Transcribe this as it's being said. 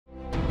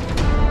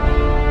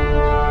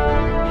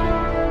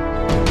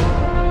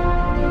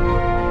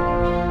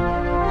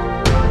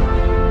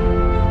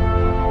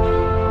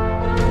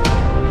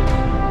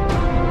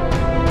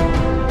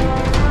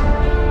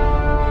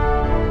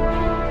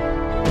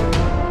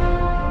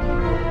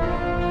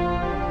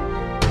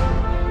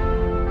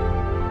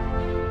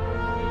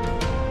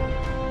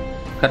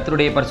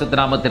கர்த்தருடைய பரிசுத்த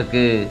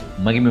நாமத்திற்கு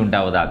மகிமை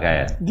உண்டாவதாக.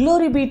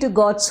 Glory be to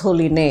God's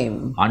holy name.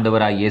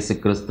 ஆண்டவராய் இயேசு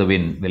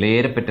கிறிஸ்துவின்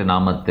விலையேறப்பெற்ற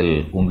நாமத்தில்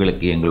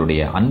உங்களுக்கு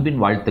எங்களுடைய அன்பின்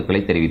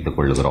வாழ்த்துக்களை தெரிவித்துக்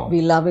கொள்கிறோம்.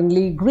 We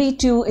lovingly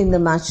greet you in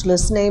the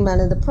matchless name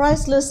and in the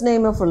priceless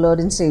name of our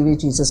Lord and Savior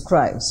Jesus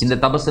Christ. இந்த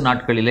தபசு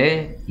நாட்களிலே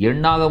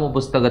எண்ணாகம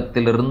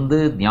புத்தகத்திலிருந்து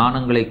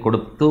ஞானங்களை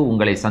கொடுத்து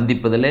உங்களை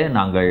சந்திப்பதிலே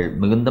நாங்கள்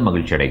மிகுந்த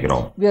மகிழ்ச்சி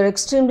அடைகிறோம். We are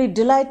extremely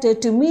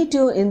delighted to meet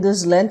you in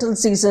this Lenten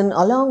season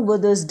along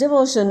with this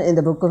devotion in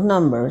the book of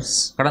Numbers.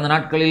 கடந்த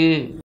நாட்களில்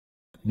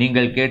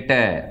நீங்கள் கேட்ட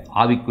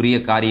ஆவிக்குரிய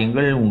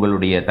காரியங்கள்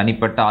உங்களுடைய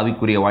தனிப்பட்ட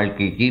ஆவிக்குரிய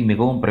வாழ்க்கைக்கு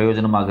மிகவும்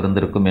பிரயோஜனமாக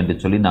இருந்திருக்கும் என்று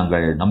சொல்லி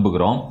நாங்கள்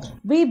நம்புகிறோம்.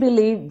 We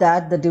believe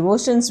that the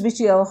devotions which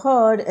you have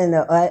heard in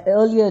the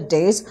earlier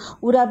days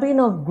would have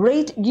been of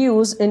great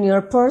use in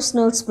your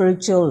personal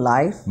spiritual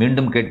life.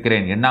 மீண்டும்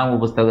கேட்கிறேன், எண்ணாகம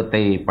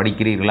புத்தகத்தை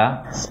படிக்கிறீர்களா?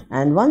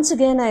 And once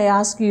again I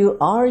ask you,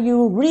 are you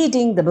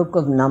reading the book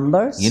of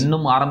Numbers?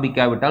 இன்னும்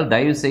ஆரம்பிக்காவிட்டால்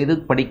தயவு செய்து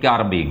படிக்க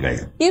ஆரம்பியுங்கள்.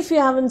 If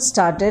you haven't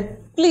started,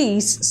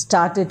 please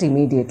start it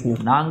immediately.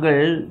 நாங்கள்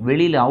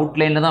வெளியில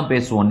அவுட்லைன்ல தான்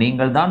பேசுவோம்.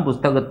 நீங்கள் தான்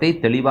புத்தகத்தை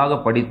தெளிவாக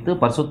படித்து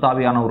பரிசுத்த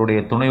ஆவியானவருடைய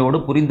துணையோடு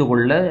புரிந்து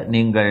கொள்ள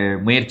நீங்கள்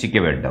முயற்சிக்க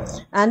வேண்டும்.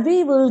 And we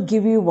will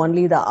give you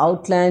only the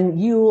outline.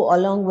 You,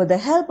 along with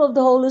the help of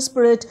the Holy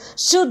Spirit,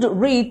 should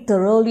read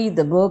thoroughly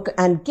the book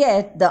and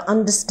get the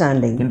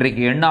understanding.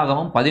 இன்றைக்கு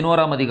எண்ணாகமம்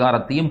 11ஆம்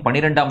அதிகாரத்தையும்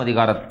 12ஆம்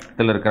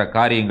அதிகாரத்தில் இருக்கிற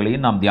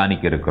காரியங்களையும் நாம்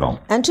தியானிக்க இருக்கிறோம்.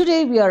 And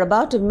today we are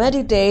about to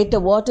meditate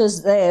what is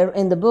there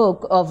in the book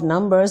of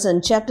Numbers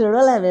in chapter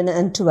 11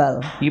 and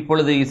 12.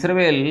 இப்பொழுது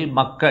இஸ்ரவேல்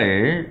மக்கள்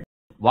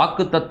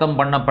வாக்குத்தத்தம்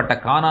பண்ணப்பட்ட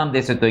கானான்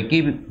தேசத்தை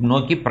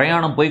நோக்கி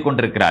பிரயாணம் போய்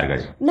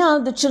கொண்டிருக்கிறார்கள். Now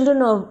the children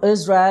of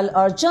Israel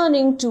are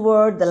journeying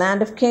toward the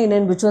land of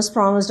Canaan which was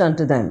promised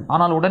unto them.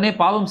 ஆனால் உடனே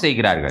பாவம்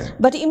செய்கிறார்கள்.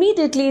 But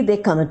immediately they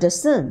commit a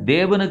sin.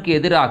 தேவனுக்கு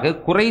எதிராக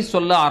குறை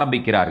சொல்ல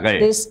ஆரம்பிக்கிறார்கள்.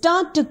 They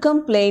start to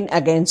complain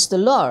against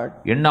the Lord.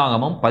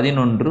 எண்ணாகமம்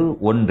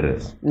 11:1.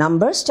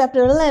 Numbers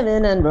chapter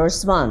 11 and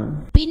verse 1.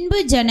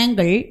 பின்பு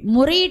ஜனங்கள்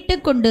முறையிட்டு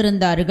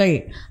கொண்டிருந்தார்கள்.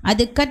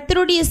 அது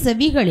கர்த்தருடைய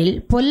செவிகளில்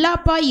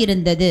பொல்லாப்பாய்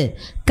இருந்தது.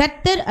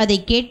 கர்த்தர் அதை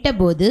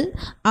கேட்டபோது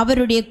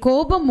அவருடைய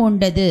கோபம்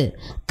மூண்டது.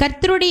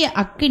 கர்த்தருடைய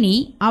அக்கினி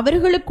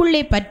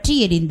அவர்களுக்குள்ளே பற்றி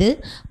எரிந்து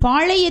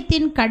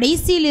பாளையத்தின்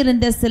கடைசியில்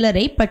இருந்த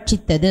சிலரை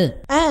பட்சித்தது.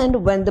 And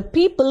when the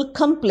people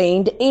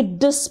complained, it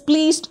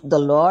displeased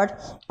the Lord,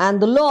 and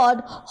the Lord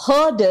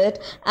heard it,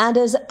 and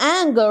his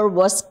anger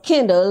was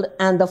kindled,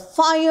 and the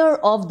fire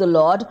of the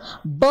Lord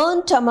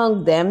burnt among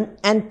them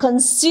and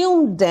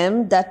consumed them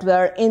that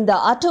were in the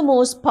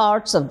uttermost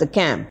parts of the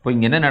camp. இப்போ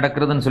இங்க என்ன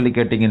நடக்கிறதுன்னு சொல்லி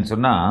கேட்டீங்கன்னு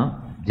சொன்னா,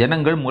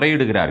 ஜனங்கள்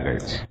முறையிடுகிறார்கள்.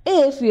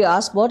 If you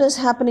ask what is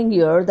happening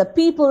here, the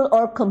people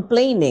are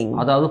complaining.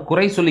 அதாவது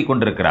குறை சொல்லிக்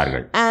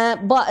கொண்டிருக்கிறார்கள்.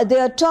 But they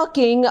are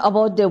talking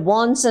about their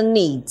wants and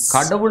needs.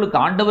 கடவுளுக்கு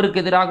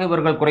ஆண்டவருக்கு எதிராக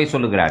இவர்கள் குறை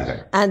சொல்லுகிறார்கள்.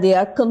 And they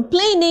are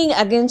complaining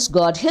against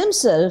God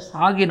himself.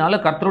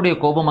 ஆகினால கர்த்தருடைய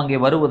கோபம் அங்கே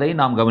வருவதை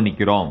நாம்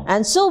கவனிக்கிறோம்.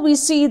 And so we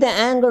see the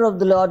anger of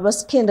the Lord was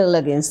kindled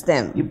against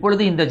them.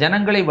 இப்பொழுது இந்த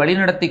ஜனங்களை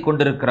வழிநடத்தி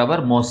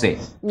கொண்டிருக்கிறவர் மோசே.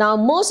 Now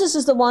Moses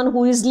is the one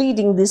who is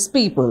leading these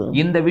people.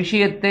 இந்த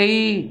விஷயத்தை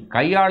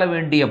கையாள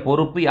வேண்டிய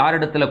பொறுப்பு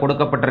யாரிடத்தில்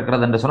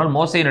கொடுக்கப்பட்டிருக்கிறது என்று சொன்னால்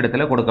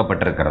மோசேயினிடத்தில்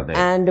கொடுக்கப்பட்டிருக்கிறது.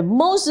 And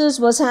Moses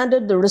was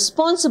handed the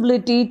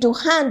responsibility to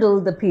handle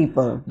the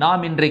people.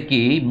 நாம் இன்றைக்கு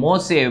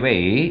மோசேவை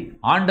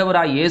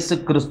ஆண்டவராய் இயேசு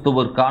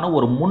கிறிஸ்துவிற்கான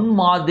ஒரு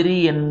முன்மாதிரி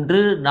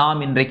என்று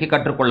நாம் இன்றைக்கு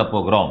கற்றுக்கொள்ள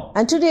போகிறோம்.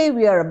 And today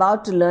we are about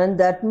to learn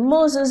that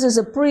Moses is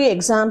a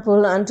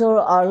pre-example unto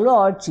our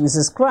Lord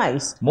Jesus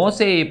Christ.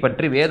 மோசேயை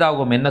பற்றி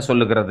வேதாகமம் என்ன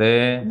சொல்லுகிறது?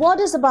 What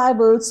does the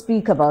Bible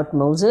speak about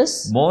Moses?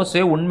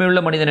 மோசே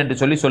உண்மையுள்ள மனிதன் என்று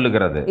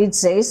சொல்லுகிறது. It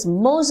says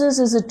Moses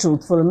is a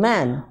truthful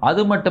man.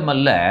 அது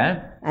மட்டுமல்ல,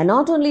 and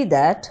not only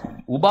that,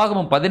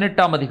 உபாகமம்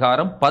 18ஆம்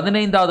அதிகாரம்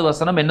 15வது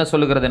வசனம் என்ன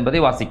சொல்லுகிறது என்பதை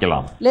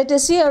வாசிக்கலாம். Let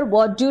us hear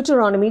what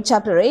Deuteronomy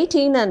chapter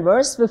 18 and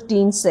verse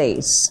 15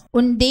 says.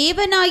 உன்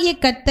தேவனாகிய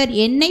கர்த்தர்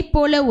என்னைப்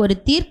போல ஒரு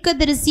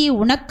தீர்க்கதரிசியை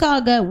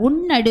உனக்காக உன்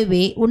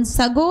நடுவே உன்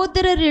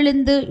சகோதரர்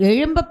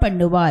எழும்ப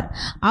பண்ணுவார்.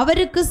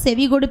 அவருக்கு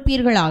செவி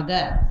கொடுப்பீர்களாக.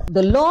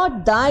 The Lord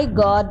thy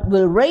God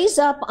will raise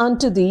up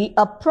unto thee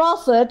a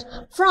prophet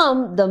from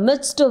the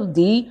midst of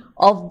thee,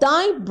 of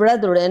thy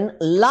brethren,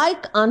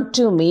 like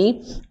unto me,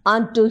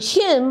 unto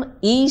him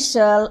ye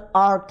shall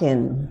hearken.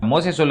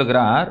 மோசே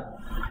சொல்லுகிறார்,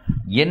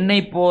 என்னை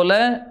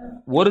போல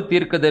ஒரு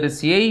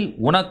தீர்க்கதரிசியை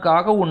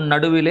உனக்காக உன்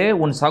நடுவிலே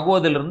உன்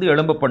சகோதரிலிருந்து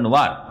எழும்ப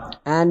பண்ணுவார்.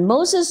 And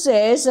Moses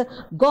says,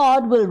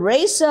 God will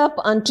raise up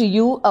unto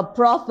you a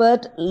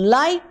prophet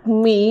like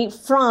me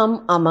from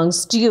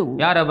amongst you.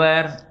 யார்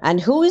அவர்? And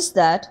who is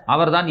that?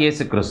 அவர்தான்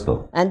இயேசு கிறிஸ்து.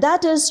 And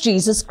that is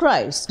Jesus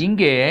Christ.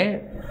 இங்கே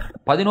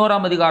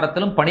 11ஆம்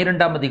அதிகாரத்திலும்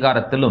 12ஆம்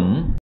அதிகாரத்திலும்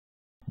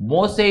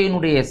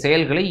மோசேயினுடைய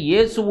செயல்களை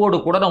இயேசுவோடு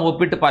கூட நாம்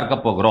ஒப்பிட்டு பார்க்க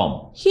போகிறோம்.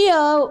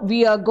 Here we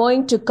are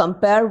going to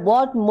compare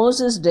what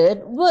Moses did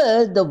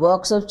with the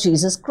works of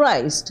Jesus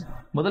Christ.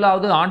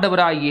 முதலாவது,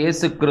 ஆண்டவராய்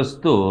இயேசு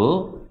கிறிஸ்து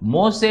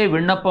மோசே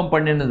விண்ணப்பம்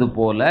பண்ணினது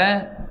போல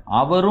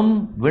அவரும்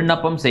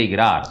விண்ணப்பம்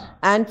செய்கிறார்.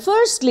 And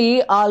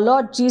firstly, our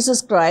Lord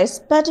Jesus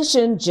Christ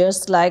petitioned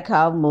just like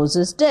how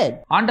Moses did.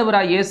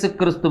 ஆண்டவராய் இயேசு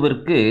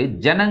கிறிஸ்துவிற்கு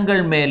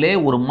ஜனங்கள் மேலே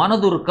ஒரு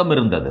மனதுருக்கம்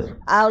இருந்தது.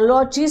 Our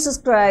Lord Jesus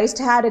Christ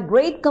had a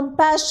great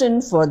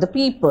compassion for the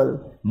people.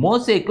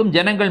 மோசேக்கும்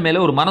ஜனங்கள் மேலே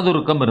ஒரு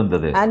மனதுருக்கம்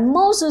இருந்தது. And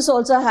Moses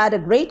also had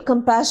a great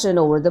compassion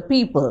over the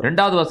people.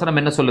 இரண்டாவது வசனம்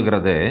என்ன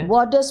சொல்லுகிறது?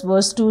 What does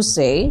verse 2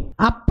 say?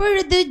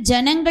 அப்பொழுது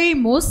ஜனங்கள்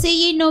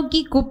மோசேயை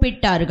நோக்கி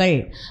கூப்பிட்டார்கள்.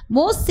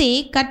 மோசே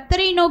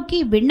கர்த்தரை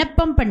நோக்கி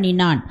விண்ணப்பம்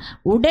பண்ணினான்.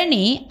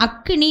 உடனே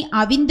அக்கினி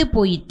அவிந்து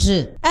போயிற்று.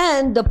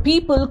 And the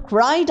people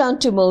cried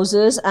unto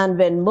Moses, and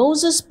when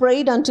Moses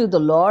prayed unto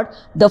the Lord,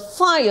 the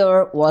fire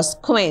was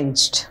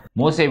quenched.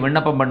 மோசே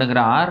விண்ணப்பம்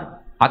பண்ணுகிறார்,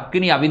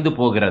 அக்கினி அவிந்து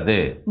போகிறது.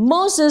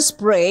 Moses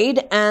prayed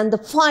and the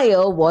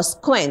fire was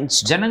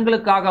quenched.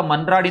 ஜனங்களுக்காக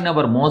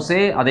மன்றாடினவர் மோசே,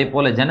 அதே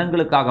போல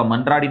ஜனங்களுக்காக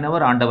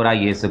மன்றாடினவர்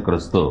ஆண்டவராய் இயேசு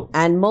கிறிஸ்து.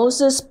 And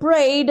Moses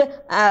prayed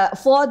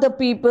for the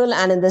people,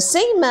 and in the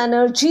same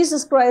manner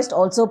Jesus Christ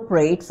also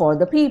prayed for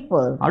the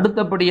people.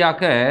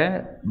 அடுத்தபடியாக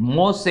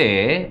மோசே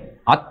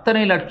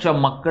அத்தனை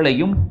லட்சம்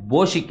மக்களையும்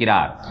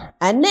போஷிக்கிறார்.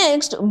 And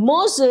next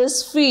Moses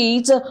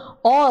feeds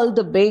all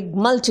the big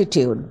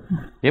multitude.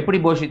 எப்படி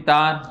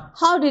போஷித்தார்?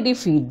 How did he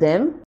feed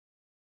them?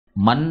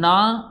 மன்னா,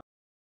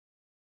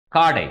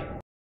 காடை.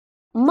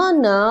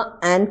 Manna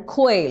and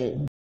quail.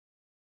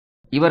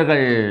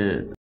 இவர்கள்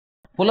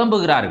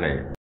புலம்புகிறார்கள்.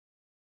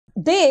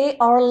 They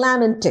are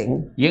lamenting.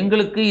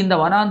 எங்களுக்கு இந்த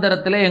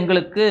வனாந்தரத்திலே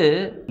எங்களுக்கு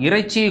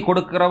இறைச்சி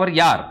கொடுக்கிறவர்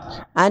யார்?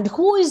 And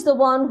who is the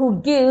one who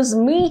gives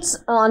meats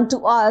unto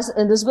us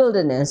in this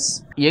wilderness?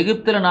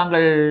 எகிப்தில்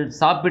நாங்கள்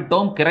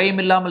சாப்பிட்டோம்,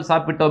 கிரயமில்லாமல்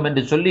சாப்பிட்டோம்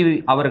என்று சொல்லி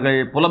அவர்கள்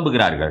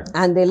புலம்புகிறார்கள்.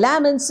 And they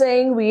lament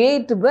saying, we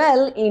ate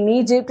well in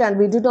Egypt and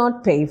we did not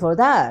pay for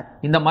that.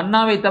 இந்த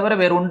மன்னாவை தவிர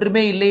வேற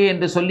ஒன்றுமே இல்லையே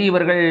என்று சொல்லி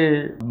இவர்கள்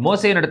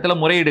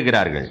மோசேயினிடத்தில்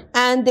முறையிடுகிறார்கள்.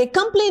 And they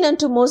complain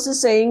unto Moses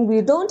saying,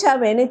 we don't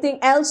have anything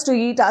else to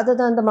eat other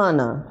than the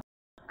manna.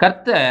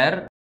 கர்த்தர்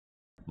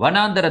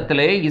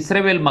வனாந்தரத்திலே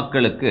இஸ்ரவேல்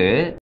மக்களுக்கு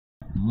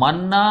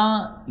மன்னா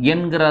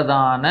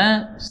என்கிறதான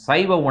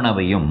சைவ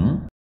உணவையும்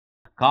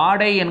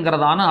காடை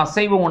என்கிறதான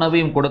அசைவ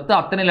உணவையும் கொடுத்து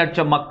அத்தனை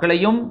லட்சம்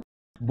மக்களையும்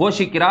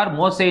போஷிக்கிறார்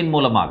மோசேயின்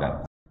மூலமாக.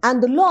 And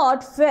the Lord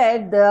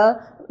fed the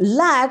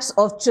lakhs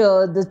of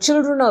the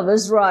children of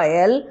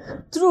Israel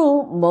through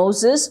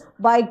Moses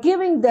by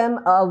giving them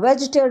a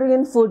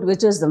vegetarian food,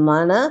 which is the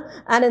manna,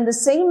 and in the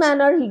same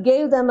manner he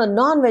gave them a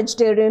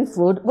non-vegetarian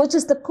food, which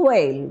is the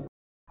quail.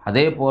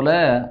 அதே போல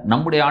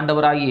நம்முடைய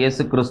ஆண்டவராகிய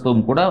இயேசு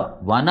கிறிஸ்துவும் கூட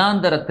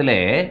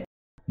வனாந்தரத்திலே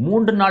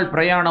 3 நாள்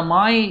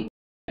பிரயாணமாய்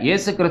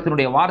இயேசு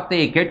கிறிஸ்துவினுடைய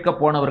வார்த்தையை கேட்க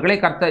போனவர்களை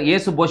கர்த்தர்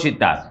இயேசு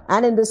போஷித்தார்.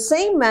 And in the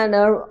same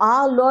manner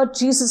our Lord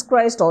Jesus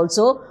Christ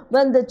also,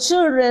 when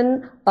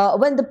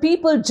the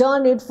people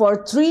journeyed for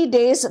 3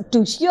 days to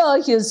hear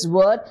his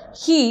word,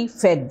 he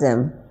fed them.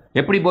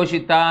 எப்படி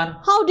போஷித்தார்?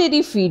 How did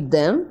he feed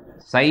them?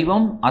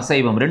 சைவம்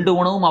அசைவம் 2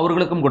 உணவும்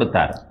அவர்களுக்கும்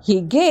கொடுத்தார். He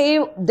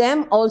gave them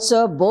also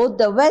both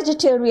the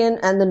vegetarian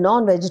and the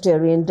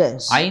non-vegetarian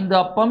dish. 5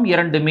 அப்பம்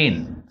 2 மீன்.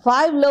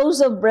 5 loaves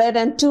of bread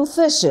and 2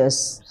 fishes.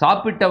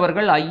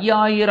 சாப்பிட்டவர்கள்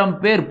 5000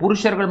 பேர்,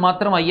 புருஷர்கள்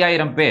மாத்திரம்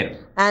 5000 பேர்.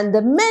 And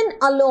the men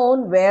alone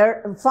were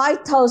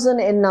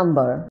 5000 in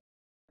number.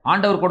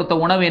 ஆண்டவர் கொடுத்த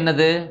உணவு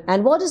என்னது?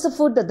 And what is the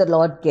food that the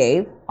Lord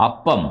gave?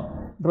 அப்பம்,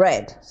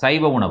 bread.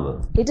 சைவ உணவு.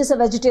 It is a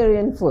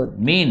vegetarian food.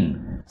 Mean,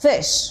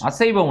 fish.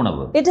 அசைவ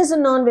உணவு. It is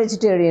a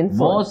non-vegetarian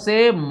food.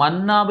 மோசே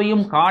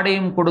மன்னாவையும்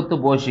காடையும் கொடுத்து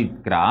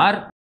போஷிக்கிறார்.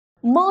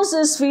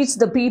 Moses feeds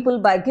the people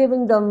by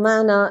giving them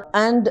manna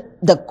and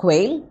the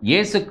quail.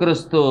 இயேசு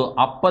கிறிஸ்து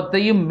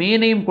அப்பத்தையும்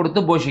மீனையும்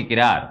கொடுத்து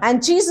போஷிக்கிறார். And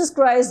Jesus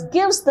Christ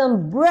gives them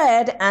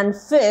bread and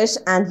fish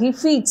and he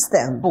feeds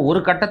them.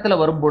 ஒரு கட்டத்துல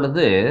வரும்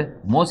பொழுது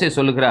மோசே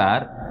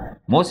சொல்லுகிறார்,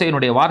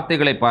 மோசேயினுடைய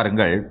வார்த்தைகளை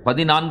பாருங்கள்,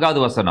 14வது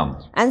வசனம்.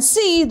 And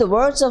see the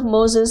words of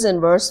Moses in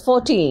verse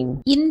 14.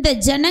 இந்த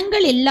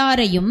ஜனங்கள்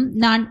எல்லாரையும்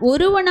நான்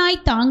ஒருவனாய்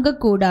தாங்க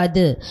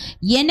கூடாது,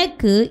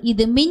 எனக்கு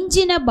இது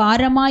மிஞ்சின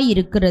பாரமாய்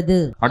இருக்கிறது.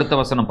 அடுத்த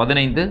வசனம்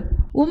 15.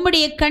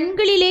 உம்முடைய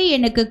கண்களிலே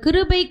எனக்கு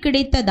கிருபை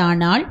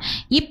கிடைத்ததானால்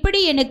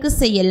இப்படி எனக்கு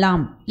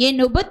செய்யலாம்.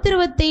 என்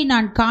உபத்திரவத்தை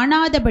நான்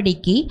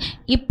காணாதபடிக்கு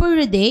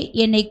இப்பொழுதே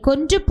என்னை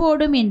கொன்று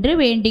போடும் என்று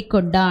வேண்டிக்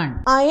கொண்டான்.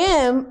 I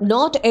am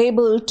not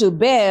able to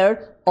bear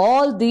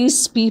all these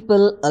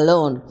people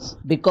alone,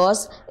 because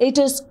it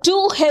is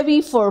too heavy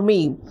for me.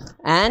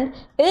 And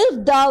if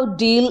thou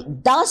deal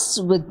thus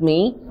with me,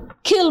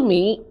 kill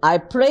me, I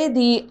pray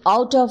thee,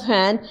 out of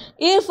hand,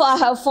 if I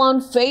have found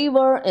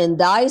favor in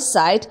thy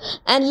sight,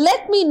 and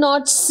let me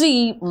not see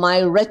my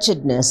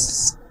wretchedness.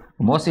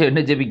 மோசே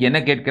என்ன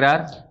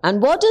கேட்கிறார்? And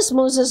what does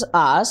Moses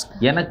ask?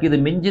 எனக்கு இது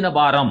மிஞ்சின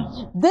பாரம்.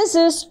 This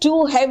is too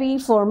heavy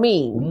for me.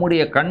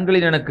 உம்முடைய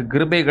கண்களில் எனக்கு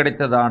கிருபை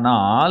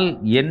கிடைத்ததானால்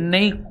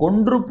என்னை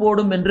கொன்று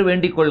போடும் என்று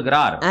வேண்டிக்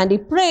கொள்கிறார். And he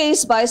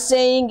prays by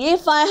saying,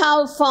 if I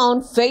have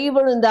found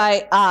favor in thy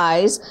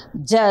eyes,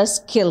 just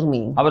kill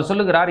me. அவர்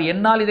சொல்லுகிறார்,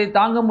 என்னால் இதை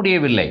தாங்க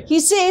முடியவில்லை.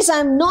 He says,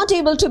 I am not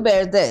able to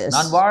bear this.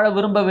 நான் வாழ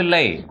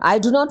விரும்பவில்லை. I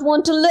do not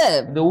want to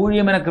live. இந்த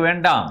ஊழியம் எனக்கு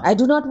வேண்டாம். I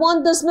do not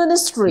want this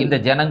ministry.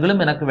 இந்த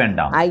ஜனங்களும் எனக்கு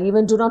வேண்டாம். I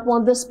even do not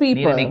want this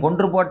நீர் என்னை people.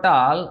 கொன்று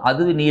போட்டால்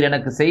அது நீர்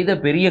எனக்கு செய்த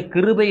பெரிய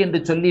கிருபை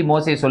என்று சொல்லி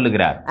மோசே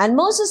சொல்லுகிறார். And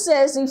Moses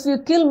says, if you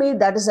kill me,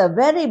 that is a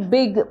very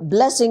big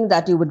blessing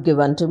that you would give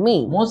unto me.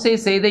 மோசே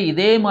செய்த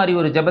இதே மாதிரி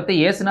ஒரு ஜெபத்தை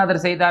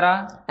இயேசுநாதர் செய்தாரா?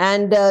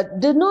 And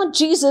did not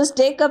Jesus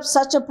take up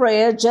such a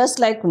prayer just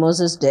like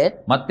Moses did?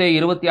 மத்தேயு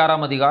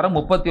 26ஆம் அதிகாரம்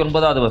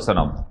 39வது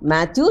வசனம்.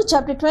 Matthew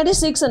chapter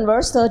 26 and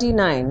verse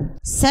 39.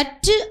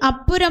 சற்று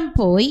அப்புறம்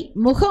போய்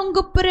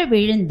முகங்குப்புற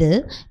விழுந்து,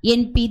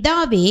 என்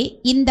பிதாவே,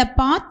 இந்த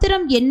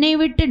பாத்திரம் என்னை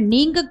விட்டு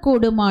நீங்க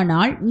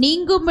கூடுமானால்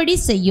நீங்கும்படி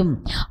செய்யும்.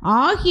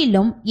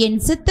 ஆகிலும் என்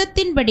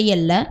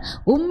சித்தத்தின்படியல்ல,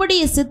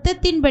 உம்முடைய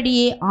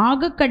சித்தத்தின்படியே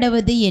ஆக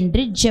கடவது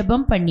என்று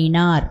ஜெபம்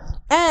பண்ணினார்.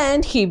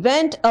 And he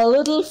went a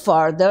little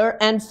farther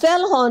and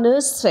fell on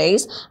his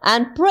face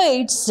and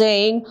prayed,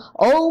 saying,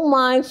 O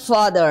my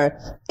Father,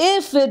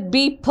 if it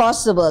be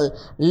possible,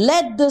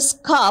 let this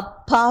cup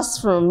pass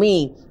from me.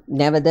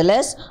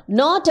 Nevertheless,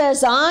 not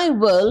as I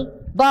will,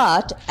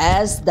 but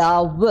as thou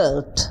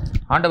wilt.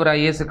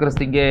 ஆண்டவராகிய இயேசு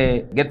கிறிஸ்து இங்கே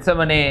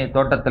Gethsemane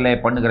தோட்டத்திலே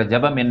பண்ணுகிற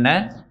ஜெபம் என்ன?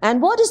 And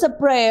what is the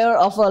prayer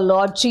of our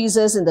Lord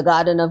Jesus in the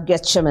garden of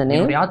Gethsemane?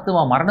 என்னுடைய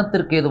ஆத்துமா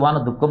மரணத்திற்கு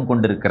ஏதுவான துக்கம்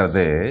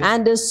கொண்டிருக்கிறது.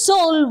 And his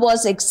soul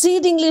was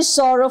exceedingly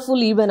sorrowful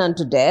even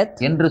unto death.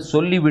 என்று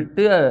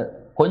சொல்லிவிட்டு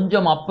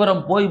கொஞ்சம் அப்புறம்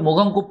போய்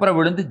முகங்குப்புற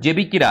விழுந்து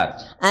ஜெபிக்கிறார்.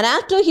 And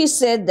after he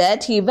said that,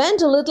 he went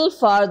a little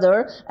farther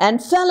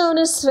and fell on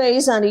his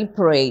face and he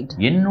prayed.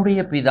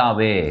 என்னுடைய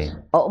பிதாவே,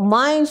 Oh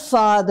my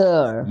Father,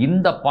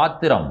 இந்த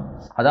பாத்திரம்,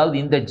 அதாவது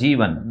இந்த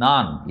ஜீவன்,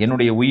 நான்,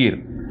 என்னுடைய உயிர்,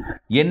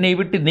 என்னை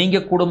விட்டு நீங்க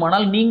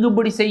கூடுமானால்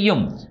நீங்கும்படி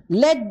செய்யும்.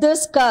 let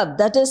this cup,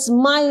 that is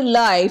my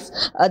life,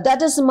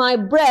 that is my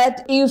breath,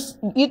 if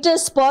it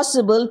is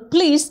possible,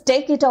 please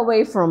take it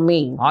away from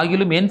me.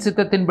 ஆகிலும் என்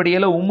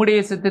சித்தத்தின்படியல்ல உம்முடைய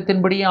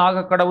சித்தத்தின்படியே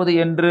ஆக கடவுது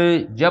என்று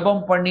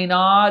ஜெபம்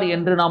பண்ணினார்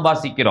என்று நாம்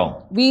வாசிக்கிறோம்.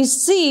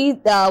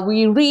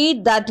 We read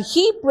that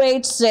he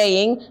prayed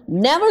saying,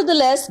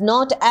 nevertheless,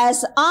 not as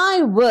I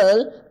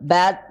will,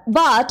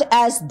 but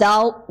as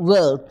thou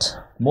wilt.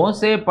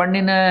 மோசே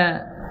பண்ணின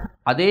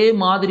அதே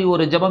மாதிரி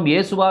ஒரு ஜெபம்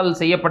இயேசுவால்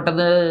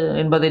செய்யப்பட்டது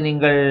என்பதை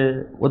நீங்கள்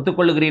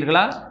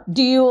ஒத்துக்கொள்கிறீர்களா?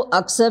 Do you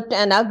accept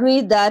and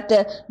agree that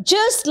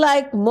just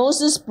like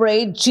Moses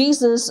prayed,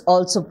 Jesus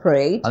also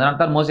prayed? அதனால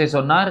தான் மோசே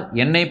சொன்னார்,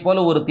 என்னை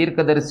போல ஒரு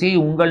தீர்க்கதரிசி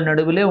உங்கள்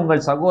நடுவிலே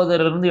உங்கள்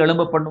சகோதரரிலிருந்து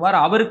எழும்ப பண்ணுவார்,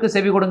 அவருக்கு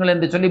செவி கொடுங்கள்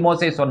என்று சொல்லி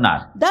மோசே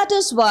சொன்னார். That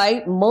is why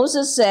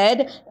Moses said,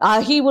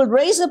 he will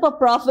raise up a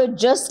prophet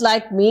just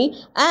like me,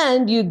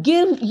 and you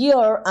give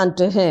ear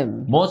unto him.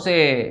 மோசே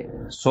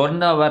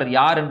சொன்னவர்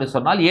யார் என்று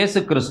சொன்னால் இயேசு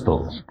கிறிஸ்து.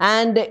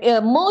 And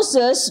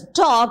Moses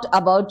talked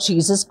about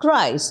Jesus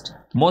Christ.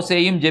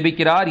 மோசேயும்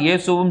ஜெபிக்கிறார்,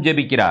 இயேசுவும்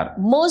ஜெபிக்கிறார்.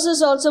 Moses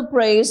also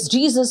prays,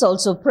 Jesus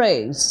also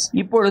prays.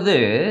 இப்பொழுது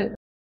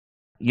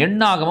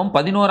எண்ணாகமம்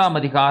 11ஆம்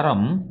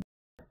அதிகாரம்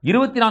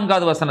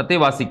 24வது வசனத்தை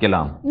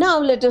வாசிக்கலாம். Now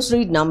let us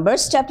read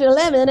Numbers chapter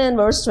 11 and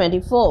verse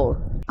 24.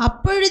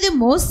 அப்பொழுது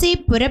மோசே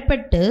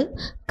புறப்பட்டு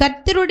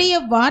கர்த்தருடைய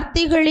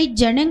வார்த்தைகளை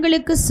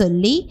ஜனங்களுக்கு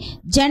சொல்லி,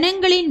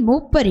 ஜனங்களின்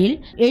மூப்பரில்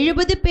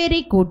 70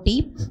 பேரை கூட்டி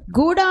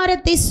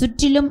கூடாரத்தை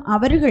சுற்றிலும்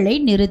அவர்களை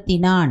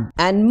நிறுத்தினான்.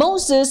 And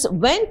Moses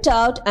went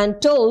out and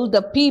told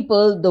the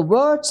people the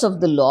words of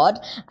the Lord,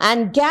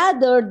 and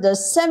gathered the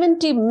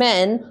 70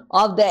 men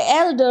of the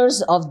elders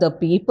of the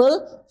people,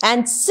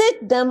 and set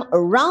them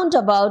round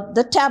about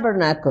the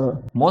tabernacle.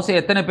 மோசே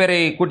எத்தனை பேரை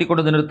கூட்டிக்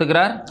கொண்டு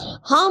நிறுத்துகிறார்?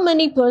 How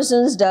many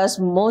persons does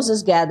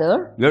Moses gather?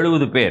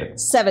 70 பேர்.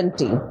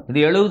 70. இந்த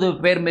 70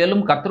 பேர்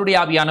மேலும் கர்த்தருடைய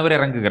ஆவியானவர்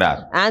இறங்குகிறார்.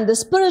 And the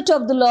Spirit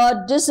of the Lord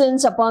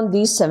descends upon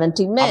these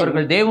 70 men.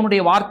 அவர்கள்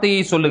தேவனுடைய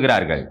வார்த்தையை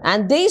சொல்லுகிறார்கள்.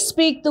 And they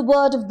speak the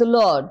word of the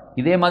Lord.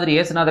 இதே மாதிரி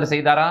இயேசுநாதர்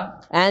செய்தாரா?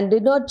 And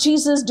did not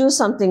Jesus do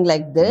something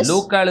like this?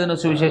 லூக்கா எழுதின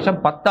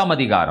சுவிசேஷம் 10ஆம்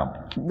அதிகாரம்.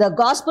 The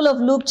Gospel of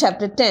Luke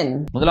chapter 10.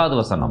 முதலாவது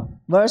வசனம்.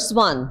 Verse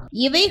 1.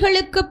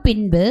 இவைகளுக்கு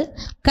பின்பு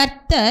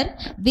கர்த்தர்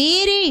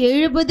வேறே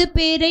 70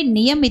 பேரை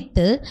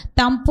நியமித்து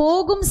தாம்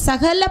போகும்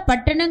சகல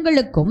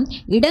பட்டணங்களுக்கும்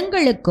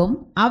இடங்களுக்கும்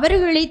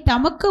அவர்களை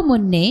தமக்கு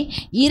முன்னே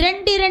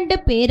 2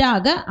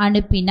 பேராக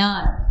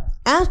அனுப்பினார்.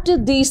 After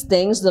these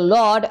things, the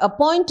Lord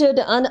appointed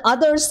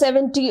another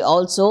 70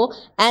 also,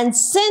 and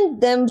sent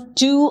them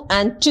 2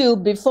 and 2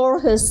 before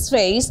his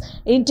face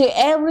into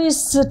every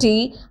city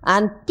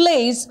and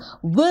place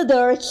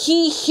whither he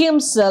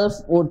himself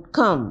would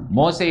come.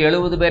 மோசே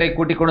 70 பேரை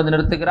கூட்டிக் கொண்டு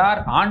நிறுத்துகிறார்.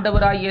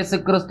 ஆண்டவராகிய இயேசு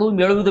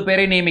கிறிஸ்துவும் 70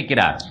 பேரை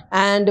நியமிக்கிறார்.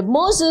 And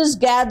Moses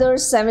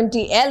gathers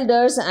 70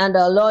 elders, and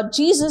our Lord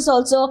Jesus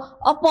also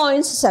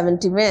appoints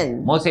 70 men.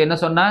 மோசே என்ன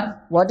சொன்னார்?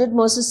 What did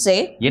Moses say?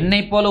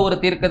 என்னை போல ஒரு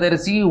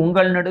தீர்க்கதரிசி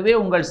உங்கள் நடுவே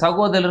உங்கள்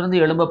சகோதரரிலிருந்து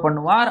எழும்ப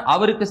பண்ணுவார்,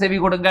 அவருக்கு செவி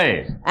கொடுங்கள்.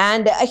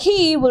 And he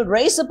will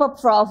raise up a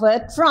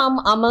prophet from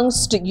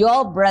amongst your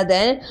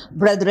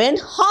brethren,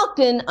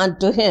 hearken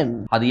unto him.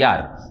 அது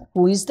யார்?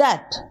 Who is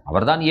that?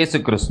 அவர்தான் இயேசு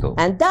கிறிஸ்து.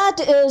 And that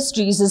is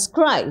Jesus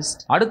Christ.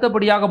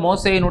 அடுத்தபடியாக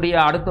மோசேயினுடைய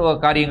அடுத்த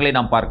காரியங்களை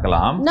நாம்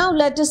பார்க்கலாம். Now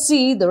let us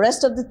see the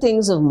rest of the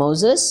things of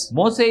Moses.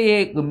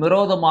 மோசேயுக்கு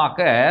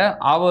விரோதமாக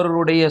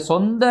அவருடைய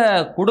சொந்த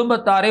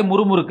குடும்பத்தாரே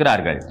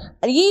முறுமுறுக்கிறார்கள்.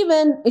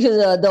 Even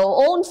the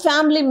own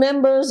family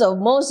members of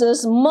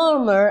Moses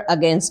murmur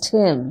against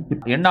him.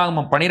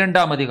 என்னாகமம்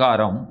 12ஆம்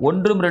அதிகாரம்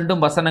 1-2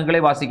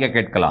 வசனங்களை வாசிக்க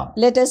கேட்கலாம்.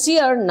 Let us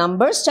hear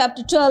Numbers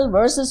chapter 12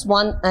 verses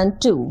 1 and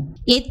 2.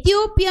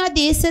 Ethiopia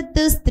தேசத்து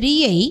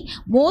ஸ்திரீயை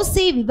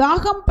மோசே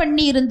விவாகம்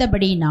பண்ணி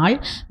இருந்தபடியினால்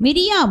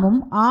மிரியாமும்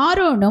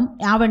ஆரோனும்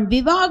அவன்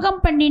விவாகம்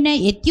பண்ணின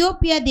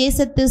எத்தியோப்பியா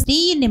தேசத்து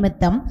ஸ்திரீயின்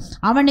நிமித்தம்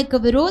அவனுக்கு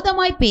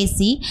விரோதமாய்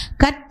பேசி,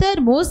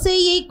 கர்த்தர்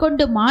மோசேயை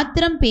கொண்டு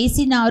மாத்திரம்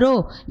பேசினாரோ,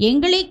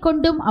 எங்களை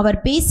கொண்டும் அவர்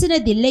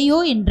பேசினதில்லையோ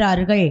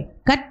என்றார்கள்.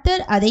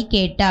 கர்த்தர் அதை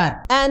கேட்டார்.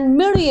 And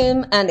Miriam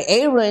and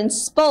Aaron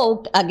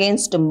spoke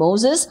against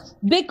Moses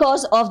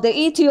because of the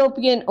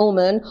Ethiopian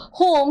woman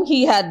whom he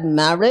had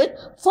married,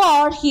 for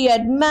he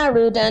had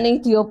married an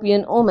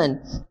Ethiopian woman.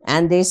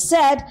 And they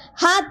said,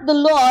 hath the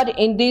Lord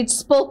indeed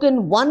spoken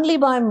only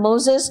by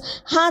Moses?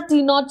 Hath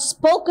he not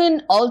spoken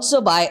also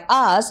by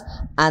us?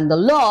 And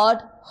the Lord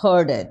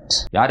heard it.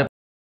 யார்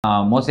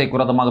மோசேக்கு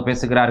விரோதமாக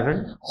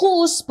பேசுகிறார்கள்? Who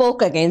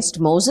spoke against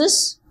Moses?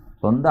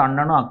 சொந்த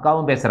அண்ணனும்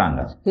அக்காவும் பேசுறாங்க.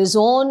 His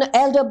own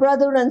elder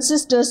brother and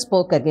sister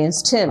spoke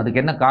against him.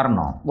 அதுக்கு என்ன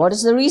காரணம்? What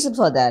is the reason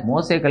for that?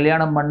 மோசே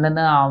கல்யாணம்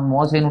பண்ணன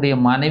மோசேனுடைய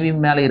மனைவி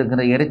மேல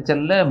இருக்கிற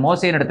எரிச்சல்ல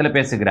மோசேயின் இடத்துல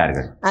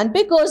பேசுகிறார்கள். And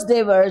because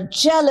they were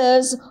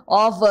jealous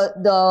of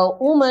the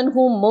woman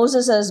whom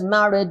Moses has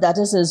married, that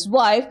is his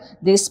wife,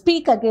 they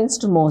speak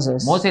against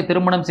Moses. மோசே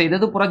திருமணம்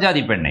செய்தது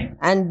புறஜாதி பெண்ணை.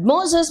 And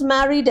Moses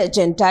married a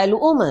Gentile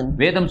woman.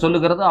 வேதம்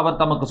சொல்லுகிறது அவர்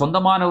தமக்கு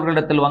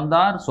சொந்தமானவர்களிடத்தில்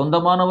வந்தார்,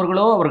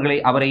 சொந்தமானவர்களோ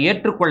அவரை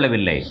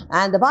ஏற்றுக்கொள்ளவில்லை.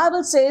 And the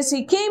Bible says he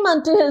came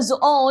unto his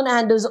own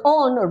and his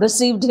own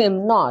received him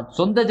not.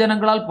 சொந்த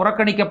ஜனங்களால்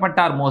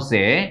புறக்கணிக்கப்பட்டார்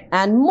மோசே.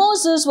 And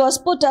Moses was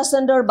put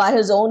asunder by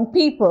his own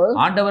people.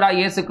 ஆண்டவராய்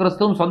இயேசு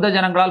கிறிஸ்துவும் சொந்த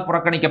ஜனங்களால்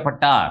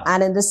புறக்கணிக்கப்பட்டார்.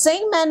 And in the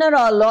same manner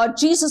our Lord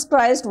Jesus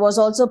Christ was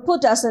also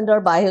put asunder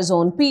by his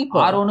own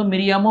people. ஆரோனும்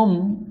மிரியாமும்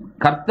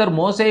கர்த்தர்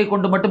மோசேயை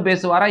கொண்டு மட்டும்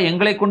பேசுவாரா,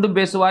 எங்களை கொண்டும்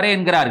பேசுவாரே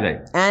என்கிறார்கள்.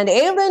 And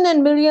Aaron and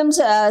Miriam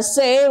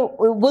say,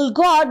 will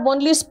God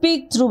only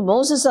speak through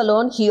Moses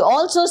alone? He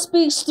also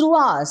speaks through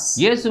us.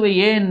 இயேசுவை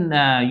ஏன்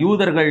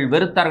யூதர்கள்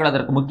வெறுத்தார்கள்?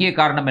 அதற்கு முக்கிய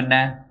காரணம் என்ன?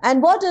 And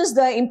what is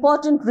the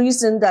important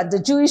reason that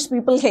the Jewish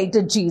people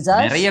hated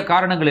Jesus? நிறைய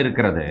காரணங்கள்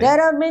இருக்கிறது.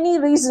 There are many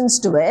reasons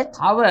to it.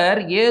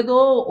 அவர் ஏதோ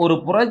ஒரு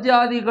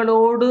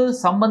புறஜாதிகளோடு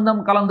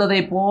சம்பந்தம் கலந்ததை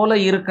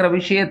போல இருக்கிற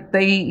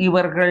விஷயத்தை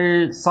இவர்கள்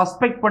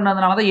சஸ்பெக்ட்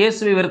பண்ணதனால தான்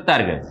இயேசுவை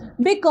வெறுத்தார்கள்.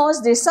 Because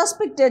they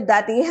suspected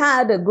that he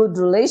had a good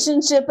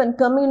relationship and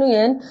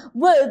communion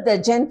with the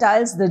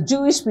Gentiles, the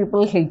Jewish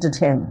people hated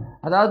him.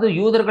 அதாவது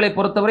யூதர்களை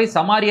பொறுத்தவரை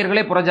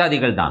சமாரியர்களே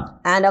புறஜாதிகள் தான்.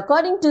 And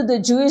according to the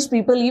Jewish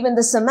people, even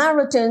the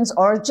Samaritans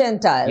are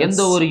Gentiles.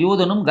 எந்த ஒரு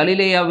யூதனும்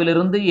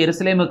கலிலேயாவிலிருந்து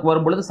எருசலேமுக்கு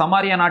வரும்பொழுது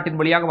சமாரியா நாட்டின்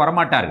வழியாக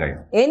வரமாட்டார்கள்.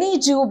 Any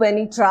Jew when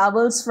he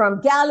travels from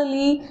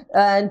Galilee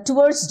and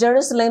towards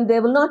Jerusalem, they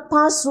will not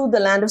pass through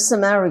the land of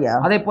Samaria.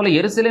 அதேபோல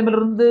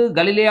எருசலேமிலிருந்து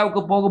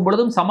கலிலேயாவுக்கு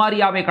போகும்பொழுதும்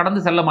சமாரியாவை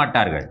கடந்து செல்ல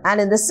மாட்டார்கள். And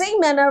in the same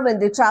manner, when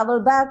they travel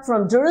back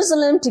from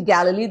Jerusalem to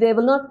Galilee, they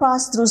will not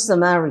pass through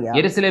Samaria.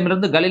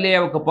 எருசலேமிலிருந்து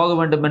கலிலேயாவுக்கு போக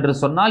வேண்டும் என்று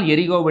சொன்னால்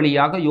எரிகோ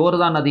வழியாக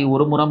யோர்தான் நதி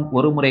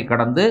ஒரு முறை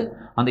கடந்து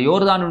அந்த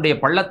யோர்தானுடைய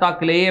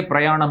பள்ளத்தாக்கிலேயே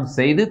பிரயாணம்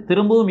செய்து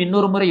திரும்பவும்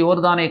இன்னொரு முறை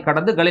யோர்தானை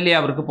கடந்து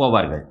கலிலேயாவிற்கு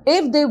போவார்கள்.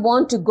 If they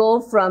want to go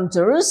from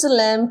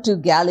Jerusalem to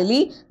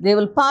Galilee, they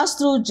will pass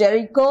through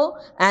Jericho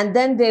and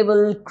then they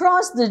will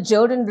cross the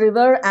Jordan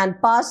River and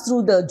pass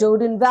through the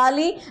Jordan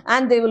Valley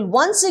and they will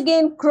once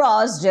again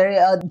cross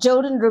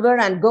Jordan River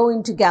and go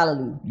into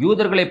Galilee.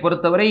 யூதர்களை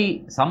பொறுத்தவரை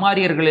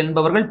சமாரியர்கள்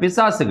என்பவர்கள்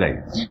பிசாசுகள்.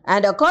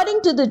 And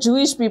according to the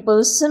Jewish people,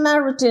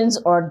 Samaritans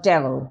are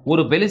devil.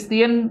 ஒரு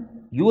பெலிஸ்தியன்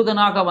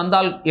யூதனாக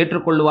வந்தால்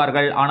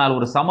ஏற்றுக்கொள்வார்கள், ஆனால்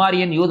ஒரு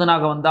சமாரியன்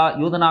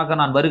யூதனாக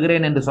நான்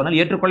வருகிறேன் என்று சொன்னால்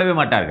ஏற்றுக்கொள்ளவே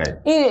மாட்டார்கள்.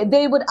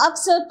 They would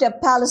accept a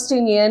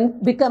Palestinian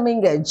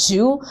becoming a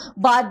Jew,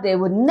 but they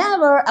would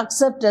never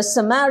accept a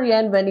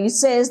Samaritan when he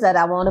says that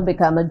I want to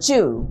become a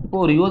Jew. இப்போ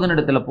ஒரு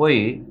யூதனிடத்துல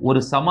போய்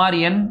ஒரு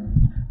சமாரியன்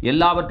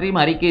எல்லாவற்றையும்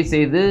அறிக்கை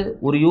செய்து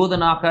ஒரு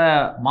யூதனாக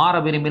மாற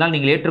விரும்பினால்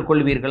நீங்கள்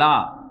ஏற்றுக்கொள்வீர்களா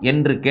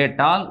என்று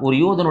கேட்டால் ஒரு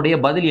யூதனுடைய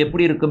பதில்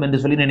எப்படி இருக்கும் என்று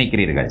சொல்லி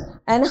நினைக்கிறீர்கள்?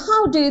 And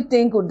how do you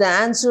think would the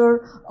answer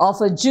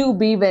of a Jew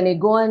be when you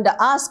go and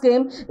ask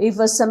him if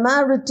a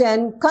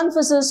Samaritan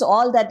confesses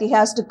all that he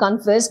has to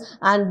confess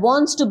and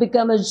wants to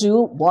become a Jew,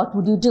 what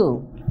would you do?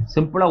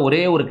 சிம்பிளா ஒரே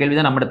ஒரு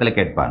கேள்விதான் நம்ம இடத்துல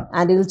கேட்பான்.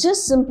 And he will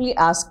just simply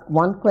ask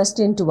one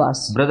question to us.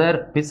 Brother,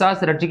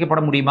 பிசாசு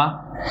ரட்சிக்கப்பட முடியுமா?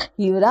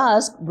 He would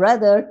ask,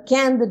 brother,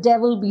 can the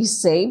devil be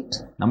saved?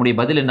 நம்முடைய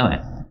பதில் என்ன?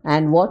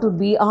 And what would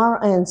be our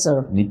answer?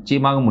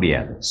 நிச்சயமாக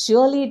முடியாது.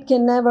 Surely it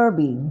can never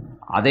be.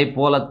 அதை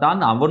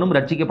போலத்தான் அவனும்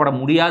ரட்சிக்கப்பட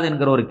முடியாது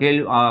என்கிற ஒரு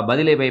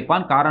பதிலை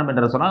வைப்பான். காரணம்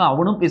என்று சொன்னால்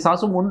அவனும்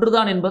பிசாசும்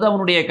ஒன்றுதான் என்பது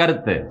அவனுடைய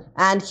கருத்து.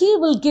 And he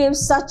will give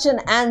such an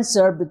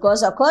answer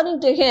because according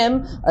to him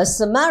a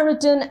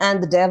Samaritan and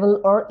the devil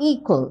are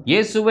equal.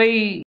 இயேசுவை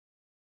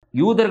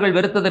யூதர்கள்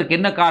வெறுத்ததற்கு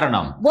என்ன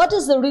காரணம்? What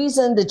is the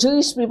reason the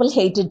Jewish people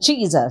hated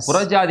Jesus?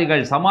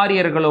 புறஜாதிகள்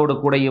சமாரியர்களோடு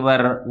கூட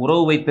இவர்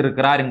உறவு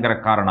வைத்திருக்கிறார் என்கிற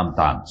காரணம்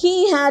தான். He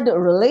had a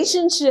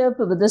relationship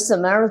with the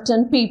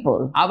Samaritan people.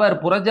 அவர்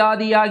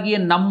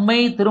புறஜாதியாகிய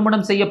நம்மை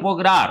திருமணம் செய்ய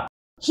போகிறார்.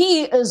 He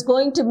is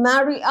going to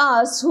marry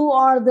us who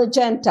are the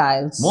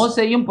Gentiles.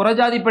 மோசேயும்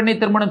புறஜாதி பெண்ணை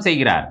திருமணம்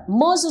செய்கிறார்.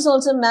 Moses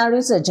also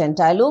marries a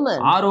Gentile woman.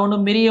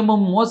 ஆரோனும்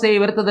மிரியமும் மோசேயை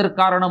வெறுத்ததற்கு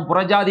காரணம்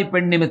புறஜாதி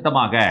பெண்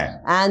நிமித்தமாக.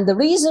 And the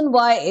reason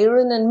why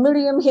Aaron and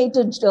Miriam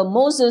hated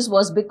Moses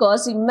was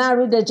because he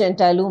married a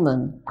Gentile woman.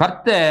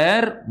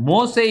 கர்த்தர்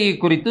மோசேயை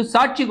குறித்து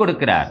சாட்சி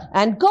கொடுக்கிறார்.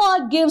 And God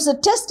gives a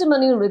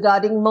testimony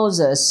regarding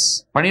Moses.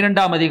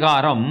 12ஆம்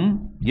அதிகாரம்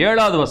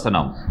 7வது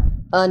வசனம்.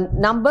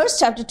 Numbers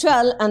chapter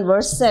 12 and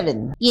verse 7.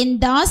 என்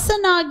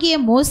தாசனாகிய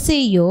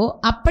மோசேயோ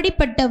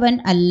அப்படிப்பட்டவன்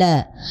அல்ல,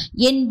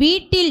 என்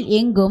வீட்டில்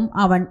எங்கும்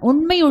அவன்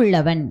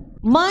உண்மையுள்ளவன்.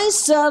 My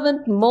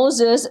servant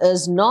Moses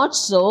is not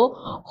so,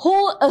 who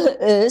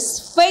is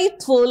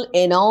faithful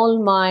in all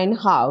mine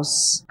house.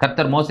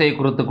 கர்த்தர் மோசேயை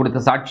குறித்து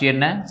கொடுத்த சாட்சி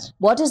என்ன?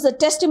 What is the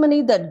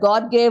testimony that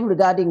God gave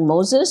regarding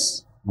Moses?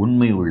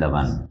 உண்மை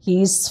உள்ளவன். He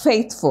is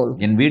faithful.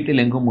 என்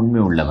வீட்டில் எங்கும்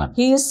உண்மை உள்ளவன்.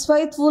 He is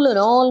faithful in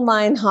all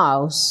mine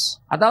house.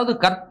 அதாவது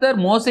கர்த்தர்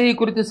மோசேயை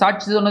குறித்து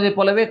சாட்சி சொன்னதை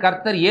போலவே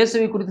கர்த்தர்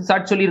இயேசுவை குறித்து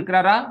சாட்சி சொல்லி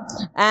இருக்கிறாரா?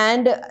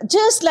 And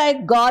just like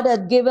God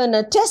had given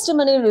a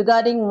testimony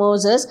regarding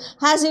Moses,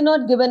 has he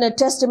not given a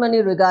testimony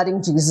regarding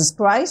Jesus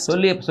Christ?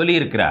 சொல்லி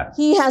இருக்கிறார்.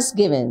 He has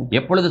given.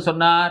 எப்பொழுது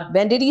சொன்னார்?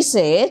 When did he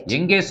say it?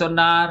 எங்கே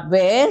சொன்னார்?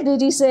 Where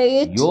did he say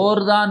it?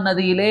 யோர்தான்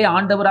நதியிலே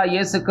ஆண்டவராய்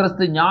இயேசு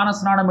கிறிஸ்து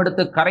ஞானஸ்நானம்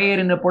எடுத்து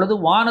கரையேறின பொழுது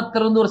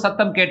வானத்திலிருந்து ஒரு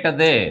சத்தம்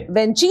கேட்டது.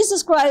 When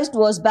Jesus Christ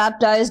was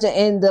baptized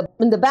in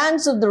the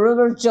banks of the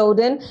river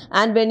Jordan,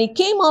 and when he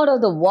came out of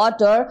the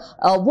water,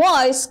 a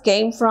voice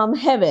came from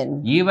heaven.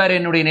 இவர்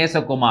என்னுடைய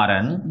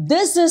நேசகுமாரன்.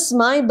 This is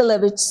my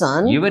beloved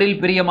son. இவரில்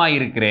பிரியமாய்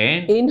இருக்கிறேன்.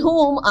 In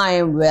whom I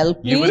am well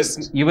pleased.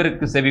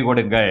 இவருக்கு செவி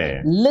கொடுங்கள்.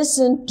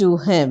 Listen to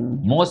him.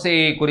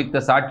 மோசேயை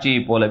குறித்த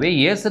சாட்சியை போலவே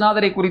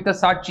இயேசுநாதரை குறித்த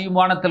சாட்சியும்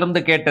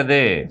வானத்திலிருந்து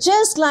கேட்டது.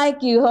 Just like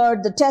you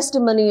heard the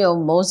testimony of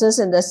Moses,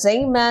 in the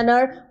same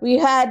manner we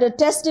had a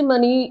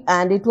testimony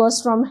and it was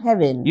from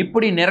heaven.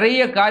 இப்படி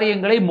நிறைய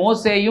காரியங்களை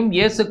மோசேயும்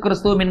இயேசு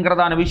கிறிஸ்துவும்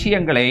என்கிறதான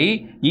விஷயங்களை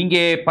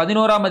இங்கே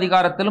 11ஆம்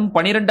அதிகாரத்திலும்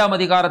 12ஆம்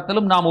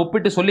அதிகாரத்திலும் நாம்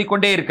ஒப்பிட்டு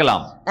சொல்லிக்கொண்டே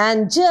இருக்கலாம். And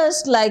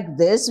just like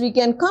this we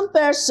can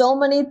compare so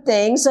many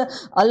things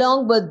along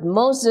with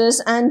Moses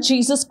and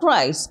Jesus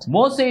Christ.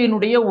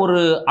 மோசேயினுடைய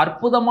ஒரு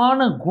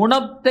அற்புதமான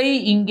குணத்தை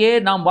இங்கே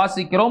நாம்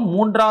வாசிக்கிறோம்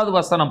 3வது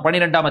வசனம்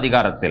 12ஆம்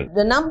அதிகாரத்தில்.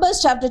 The Numbers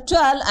chapter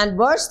 12 and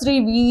verse 3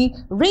 we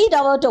read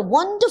about a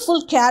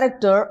wonderful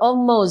character of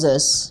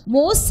Moses.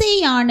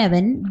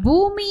 மோசேயானவன்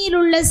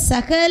பூமியிலுள்ள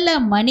சகல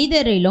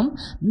மனிதரிலும்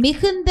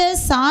மிகுந்த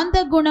சாந்த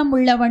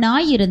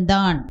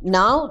குணமுள்ளவனாயிருந்தான்.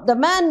 Now the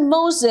man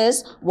Moses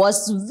was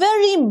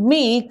very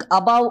meek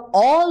above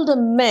all the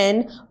men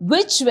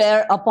which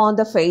were upon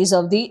the face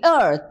of the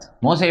earth.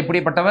 மோசே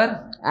எப்படிப்பட்டவர்?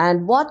 And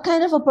what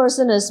kind of a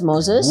person is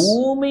Moses?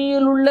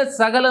 பூமியில் உள்ள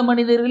சகல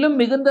மனிதரிலும்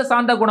மிகுந்த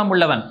சாந்த குணம்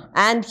உள்ளவன்.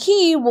 And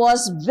he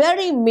was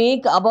very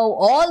meek above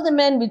all the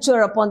men which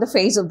were upon the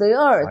face of the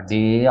earth.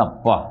 அடே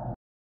அப்பா,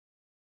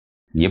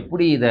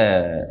 எப்படி இத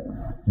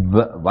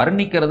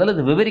வர்ணிக்கிறது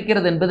அல்லது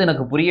விவரிக்கிறது என்பது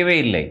எனக்கு புரியவே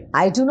இல்லை.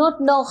 I do not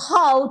know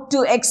how to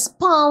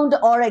expound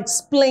or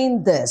explain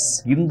this.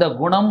 இந்த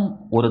குணம்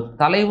ஒரு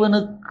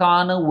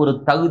தலைவனுக்கான ஒரு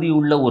தகுதி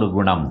உள்ள ஒரு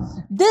குணம்.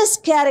 This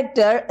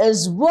character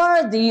is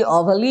worthy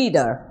of a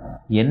leader.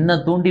 என்ன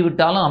தூண்டி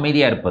விட்டாலும்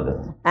அமைதியா இருப்பது.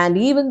 And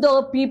even though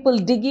people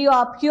dig you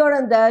up here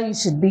and there, you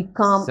should be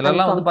calm and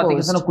சிலர்லாம் வந்து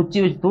பாத்தீங்கன்னா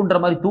குச்சி வச்சு தூண்டுற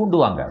மாதிரி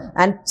தூண்டுவாங்க.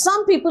 And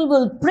some people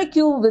will prick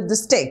you with the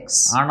sticks.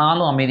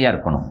 ஆனாலும் அமைதியா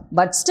இருக்கணும்.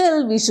 But still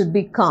we should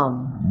be calm.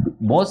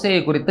 மோசேயை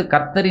குறித்து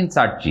கர்த்தரின்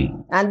சாட்சி.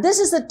 And this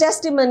is a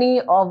testimony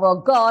of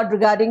God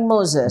regarding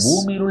Moses.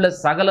 பூமியில் உள்ள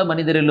சகல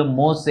மனிதரிலும்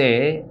மோசே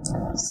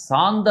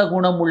சாந்த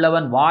குணம்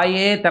உள்ளவன்,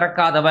 வாயே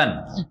திறக்காதவன்.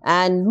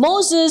 And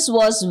Moses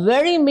was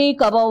very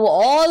meek above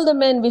all the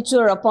men which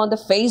were upon the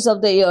face of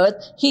the earth.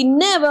 He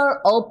never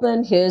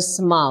opened his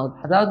mouth.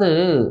 அதாவது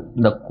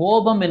இந்த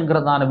கோபம்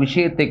என்கிறதான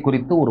விஷயத்தை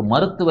குறித்து ஒரு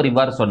மருத்துவர்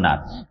இவ்வாறு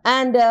சொன்னார்.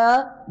 And a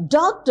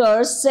doctor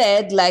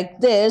said like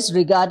this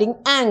regarding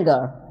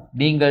anger.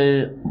 நீங்கள்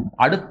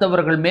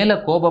அடுத்தவர்கள் மேல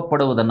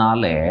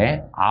கோபப்படுவதனால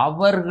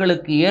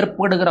அவர்களுக்கு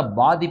ஏற்படுகிற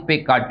பாதிப்பை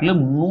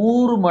காட்டிலும்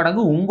 100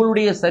 மடங்கு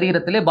உங்களுடைய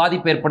சரீரத்திலே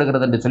பாதிப்பு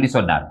ஏற்படுகிறது என்று சொல்லி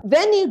சொன்னார்.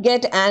 When you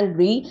get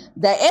angry,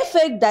 the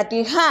effect that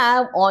you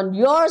have on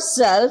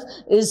yourself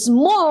is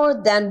more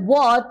than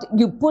what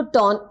you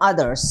put on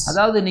others.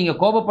 அதாவது நீங்க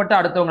கோபப்பட்டு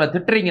அடுத்தவங்களை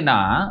திட்டுறீங்கன்னா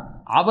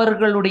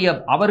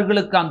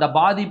அவர்களுக்கு அந்த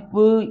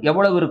பாதிப்பு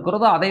எவ்வளவு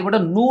இருக்கிறதோ அதை விட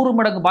 100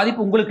 மடங்கு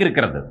பாதிப்பு உங்களுக்கு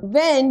இருக்கிறது.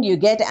 When you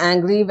get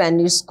angry, when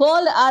you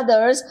scold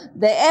others,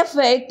 the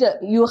effect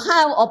you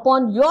have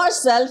upon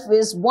yourself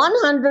is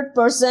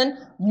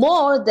 100%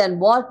 more than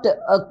what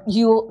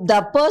the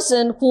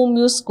person whom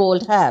you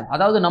scold have.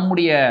 அதாவது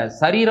நம்முடைய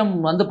சரீரம்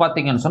வந்து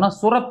பாத்தீங்கன்னு சொன்னா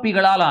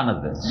சுரப்பிகளால்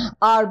ஆனது.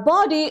 Our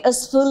body is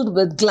filled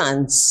with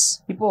glands.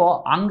 இப்போ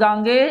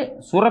அங்கங்கே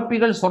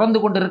சுரப்பிகள்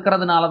சுரந்து கொண்டு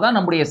இருக்கிறதுனால தான்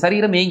நம்முடைய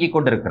சரீரம் ஏங்கிக்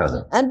கொண்டிருக்கிறது.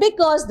 And because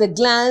because the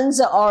glands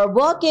are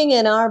working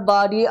in our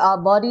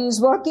body is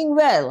working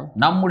well.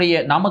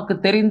 நமக்கு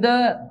தெரிந்த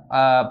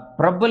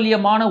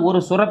பிரபல்யமான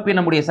ஒரு சுரப்பி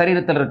நம்முடைய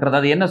சரீரத்தில் இருக்கிறது.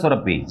 அது என்ன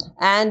சுரப்பி?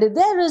 And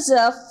there is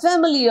a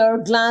familiar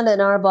gland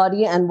in our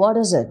body, and what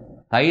is it?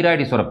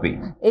 Thyroid சுரப்பி.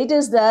 It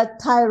is the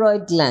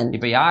thyroid gland.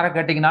 இப்ப யாரை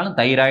கேட்டீங்கனாலும்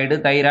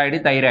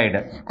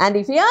thyroid. And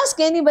if you ask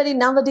anybody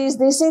nowadays,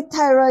 they say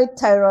thyroid.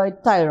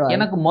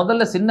 எனக்கு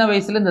முதல்ல சின்ன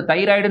வயசுல இந்த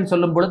தைராய்டுன்னு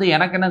சொல்லும் பொழுது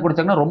எனக்கு என்ன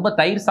குடிச்சாங்கன்னா ரொம்ப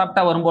தயிர்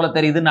சாப்பிட்டா வரும் போல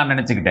தெரியுதுன்னு நான்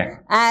நினைச்சுக்கிட்டேன்.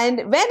 And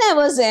when I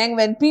was young,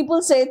 when people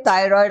say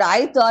thyroid,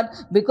 I thought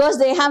because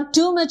they have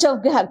too much of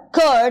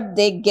curd,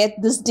 they get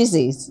this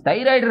disease.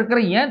 Thyroid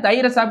இருக்கிற ஏன்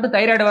தயிரை சாப்பிட்டு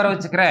தைராய்டு வர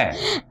வச்சுக்கிற?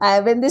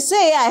 When they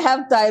say I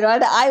have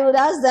thyroid, I would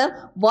ask them,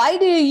 why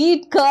do you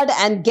eat curd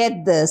and get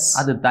this?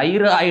 அது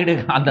thyroid,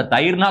 அந்த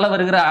தயிர்னால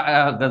வருகிற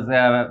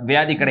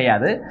வியாதி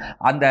கிடையாது.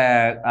 அந்த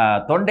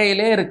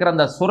தொண்டையிலே இருக்கிற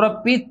அந்த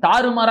சுரப்பி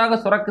தாறுமாறாக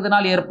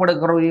சுரக்குதனால்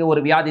ஏற்படுகிற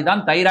ஒரு வியாதி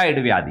தான்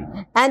தைராய்டு வியாதி.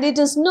 And it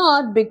is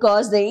not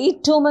because they eat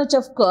too much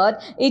of curd,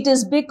 it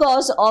is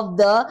because of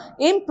the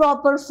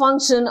improper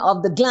function of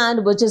the gland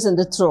which is in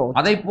the throat.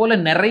 அதை போல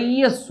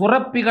நிறைய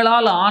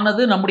சுரப்பிகளால்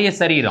ஆனது நம்முடைய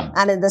சரீரம்.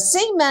 And in the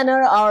same manner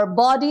our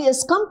body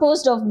is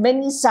composed of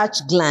many such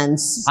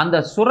glands.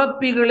 அந்த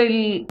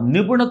சுரப்பிகளில்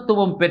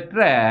நிபுணத்துவம் பெற்ற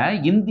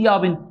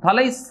இந்தியாவின்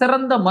தலை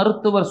சிறந்த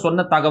மருத்துவர்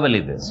சொன்ன தகவல்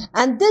இது.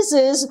 And this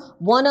is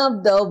one of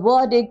the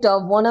verdict of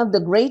one of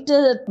the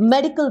greatest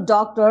medical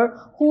doctor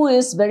who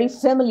is very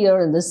familiar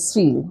in this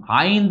field.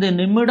 5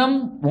 நிமிடம்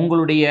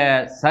உங்களுடைய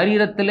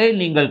சரீரத்திலே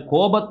நீங்கள்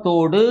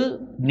கோபத்தோடு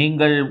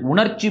நீங்கள்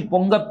உணர்ச்சி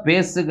பொங்க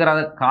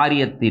பேசுகிற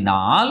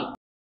காரியத்தினால்,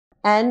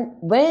 and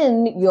when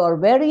you are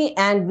very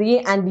angry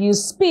and you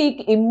speak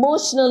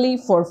emotionally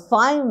for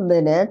 5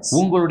 minutes,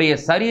 உங்களுடைய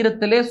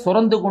சரீரத்திலே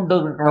சுரந்து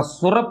கொண்டிருக்கிற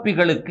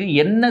சுரப்பிகளுக்கு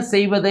என்ன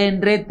செய்வது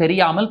என்றே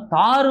தெரியாமல்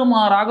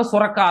தாறுமாறாக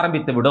சுரக்க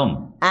ஆரம்பித்துவிடும்.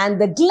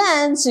 and the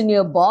glands in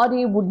your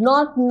body would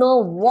not know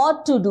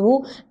what to do,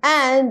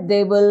 and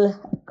they will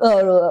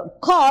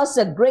cause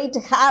a great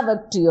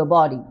havoc to your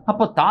body.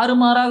 அப்ப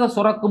தாறுமாறாக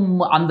சுரக்கும்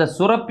அந்த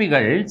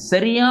சுரப்பிகள்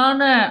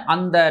சரியான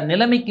அந்த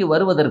நிலைமைக்கு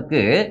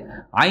வருவதற்கு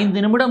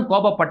 5 நிமிடம்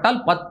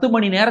கோபப்பட்டால் 10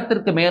 மணி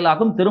நேரத்திற்கு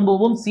மேலாகும்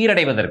திரும்பவும்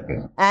சீரடைவதற்கு.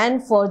 And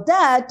for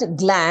that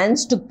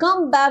glands to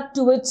come back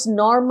to its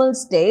normal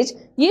stage,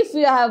 if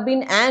you have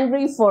been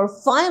angry for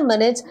 5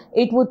 minutes,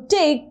 it would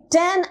take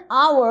 10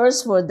 hours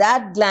for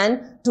that gland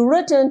to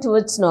return to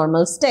its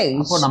normal stage.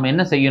 அப்போ நம்ம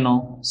என்ன செய்யணும்?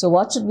 So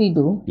what should we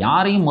do?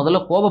 யாரையும் முதல்ல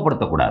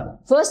கோபப்படுத்த கூடாது.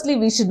 Firstly,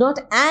 we should not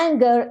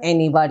anger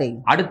anybody.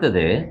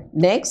 அடுத்தது,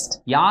 next,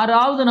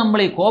 யாராவது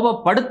நம்மளை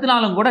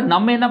கோபப்படுத்தினாலும் கூட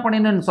நம்ம என்ன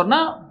பண்ணணும்னு சொன்னா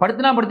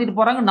படுத்திட்டு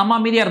போறாங்க, நம்ம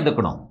அமைதியா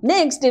இருந்துக்கணும்.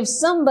 Next, if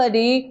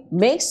somebody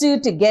makes you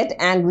to get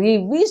angry,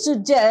 we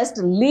should just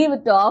leave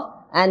it off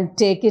and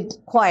take it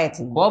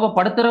quietly.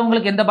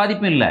 கோபப்படுத்துறவங்களுக்கு எந்த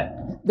பாதிப்பும் இல்ல.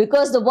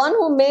 Because the one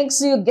who makes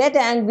you get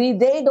angry,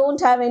 they don't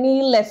have any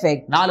ill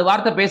effect. 4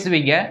 வார்த்தை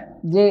பேசுவீங்க,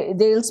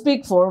 they will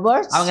speak 4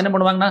 words. அவங்க என்ன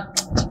பண்ணுவாங்கன்னா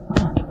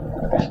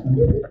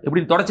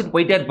இப்படி தொடச்சிட்டு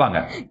போயிட்டே இருப்பாங்க.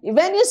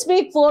 When you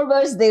speak 4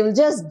 words, they will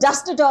just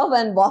dust it off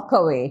and walk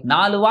away.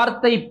 4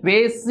 வார்த்தை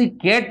பேசி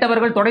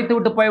கேட்டவர்கள் தொடைத்து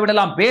விட்டு போய்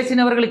விடலாம்,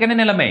 பேசினவர்களுக்கு என்ன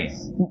நிலைமை?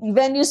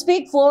 When you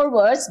speak 4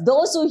 words,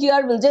 those who hear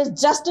will just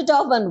dust it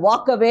off and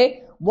walk away.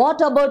 What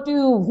about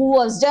you who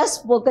has just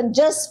spoken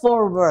just 4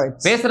 words?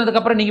 பேசுறதுக்கு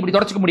அப்புறம் நீங்க இப்படி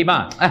தொடச்சிக்க முடியுமா?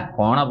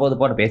 போனா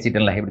போட்டு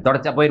பேசிட்டேன்ல, இப்படி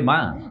தொடச்சா போயிருமா?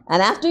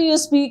 And after you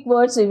speak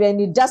words, when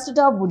you dust it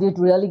off, would it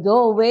really go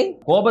away?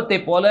 கோபத்தை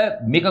போல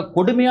மிக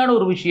கொடுமையான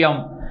ஒரு விஷயம்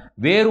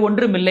வேறு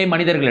ஒன்றும் இல்லை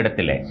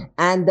மனிதர்களிடத்திலே.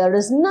 And there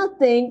is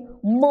nothing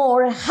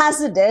more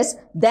hazardous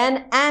than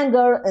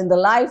anger in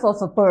the life of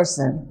a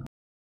person.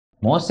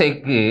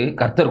 மோசேக்கு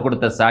கர்த்தர்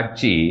கொடுத்த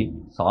சாட்சி,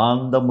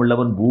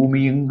 சாந்தமுள்ளவன் பூமி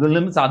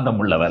எங்கிலும்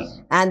சாந்தமுள்ளவன்.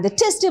 And the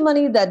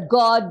testimony that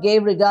God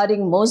gave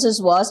regarding Moses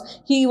was,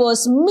 he was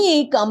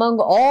meek among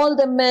all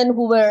the men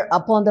who were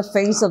upon the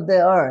face of the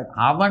earth.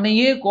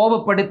 அவனையே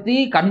கோபப்படுத்தி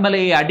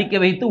கண்மலையை அடிக்க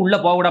வைத்து உள்ள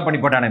போகடா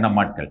பண்ணி போட்டானே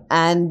நம்ம ஆட்கள்.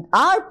 And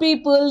our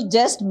people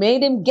just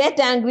made him get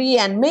angry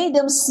and made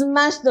him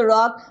smash the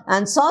rock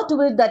and saw to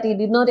it that he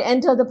did not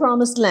enter the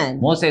promised land.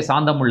 மோசே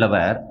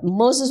சாந்தமுள்ளவர்.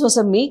 Moses was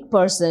a meek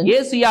person.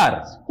 இயேசு யார்?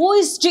 Who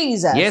is Jesus?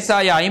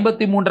 ஏசாயா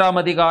 53ஆம்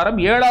அதிகாரம்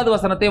 7வது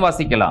வசனத்தை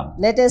வாசிக்கலாம்.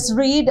 Let us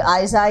read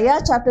Isaiah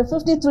chapter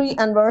 53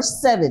 and verse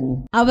 7.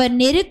 அவர்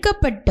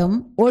நெருக்கப்பட்டும்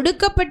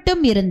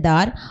ஒடுக்கப்பட்டும்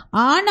இருந்தார்,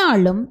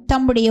 ஆனாலும்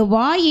தம்முடைய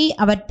வாயை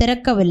அவர்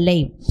திறக்கவில்லை.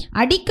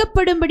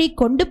 அடிக்கப்படும்படி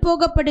கொண்டு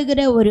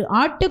போகப்படுகிற ஒரு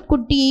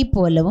ஆட்டுக்குட்டியைப்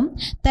போலவும்,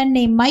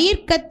 தன்னை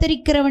மயிர்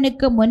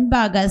கத்தரிக்கிறவனுக்கு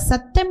முன்பாக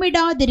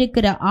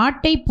சத்தமிடாதிருக்கிற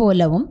ஆட்டை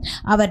போலவும்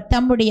அவர்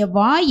தம்முடைய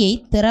வாயை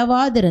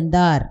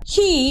திறவாதிருந்தார்.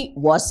 He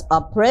was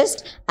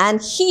oppressed and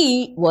he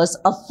was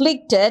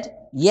afflicted,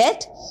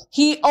 yet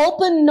he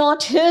opened not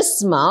his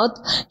mouth.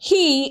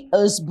 He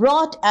is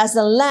brought as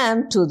a lamb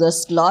to the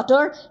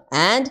slaughter,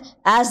 and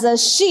as a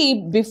sheep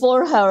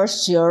before her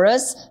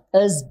shearers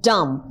is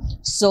dumb,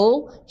 so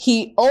he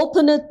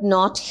openeth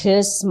not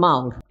his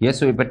mouth.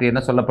 இயேசுவை பற்றி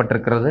என்ன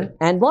சொல்லப்பட்டிருக்கிறது?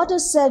 And what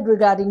is said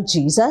regarding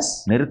Jesus?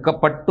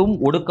 நெருக்கப்பட்டும்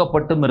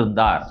ஒடுக்கப்பட்டும்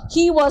இருந்தார்.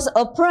 He was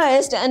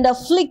oppressed and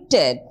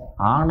afflicted.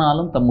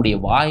 ஆனாலும் தம்முடைய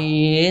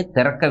வாயே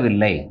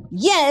திறக்கவில்லை.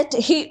 Yet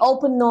he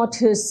opened not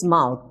his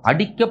mouth.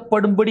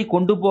 அடிக்கப்படும்படி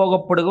கொண்டு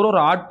போகப்படுகிற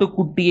ஒரு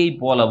ஆட்டுக்குட்டியை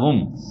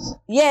போலவும்,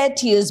 Yet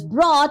he is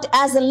brought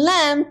as a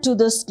lamb to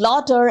the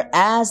slaughter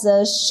as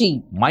a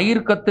sheep.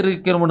 மயிர்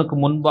கத்தரிக்கிறவனுக்கு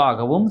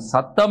முன்பாகவும்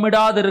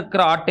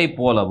சத்தமிடாதிருக்கிற ஆட்டை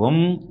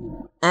போலவும்,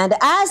 And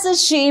as a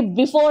sheep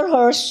before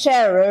her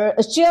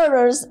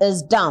shearers is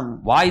dumb.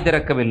 Why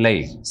திறக்கவில்லை.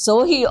 So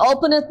he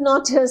openeth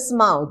not his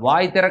mouth.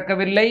 வாய்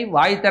திறக்கவில்லை,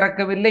 வாய்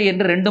திறக்கவில்லை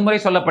என்று 2 முறை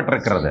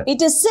சொல்லப்பட்டிருக்கிறது.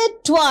 It is said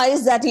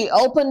twice that he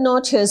opened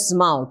not his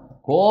mouth.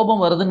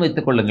 கோபம் வருதுன்னு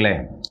வைத்துக்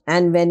கொள்ளுங்களேன்.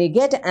 And when you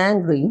get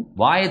angry,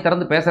 வாயை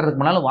திறந்து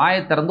பேசுறதுக்கு முன்னால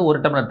வாயை திறந்து ஒரு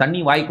டம்ளர்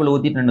தண்ணி வாய்க்குள்ள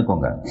ஊத்திட்டு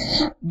நின்னுக்கோங்க.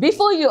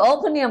 Before you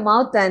open your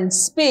mouth and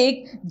speak,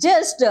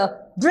 just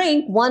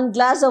drink 1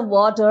 glass of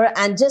water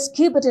and just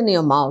keep it in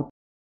your mouth.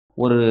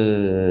 ஒரு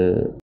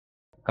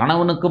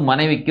கணவனுக்கும்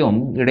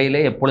மனைவிக்கும்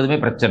இடையிலே எப்பொழுதுமே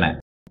பிரச்சனை.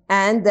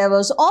 And there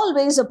was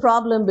always a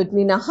problem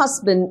between a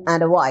husband and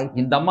a wife.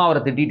 இந்த அம்மா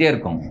அவரை திட்டிட்டே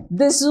இருக்கும்.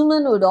 This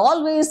woman would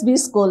always be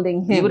scolding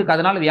him. இவருக்கு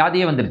அதனால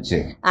வியாதியே வந்துருச்சு.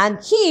 And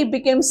he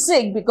became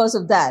sick because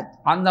of that.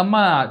 அந்த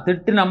அம்மா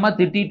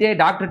திட்டிட்டே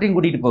டாக்டர்ட்டையும்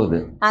கூட்டிட்டு போகுது.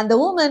 And the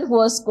woman who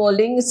was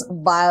scolding,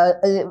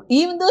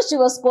 even though she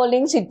was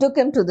scolding, she took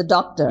him to the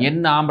doctor.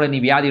 என்ன ஆம்பளை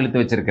நீ வியாதி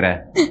இழுத்து வச்சிருக்கிற?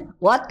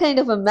 What kind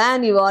of a man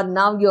you are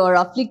now? You are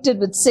afflicted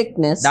with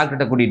sickness.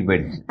 டாக்டர்ட்ட கூட்டிட்டு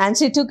போயிடு.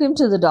 And she took him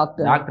to the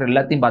doctor. Doctor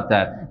எல்லாத்தையும்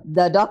பார்த்தார்.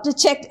 The doctor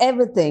checked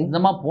everything. இந்த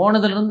அம்மா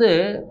போனதுல இருந்து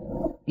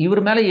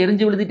இவர் மேல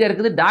எரிஞ்சு விழுந்துட்டே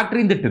இருக்குது,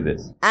 டாக்டரையும் திட்டுது.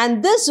 And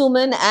this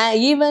woman,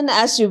 even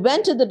as she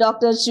went to the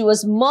doctor, she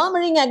was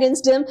murmuring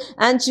against him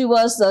and she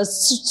was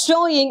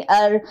showing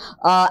her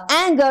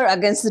anger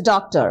against the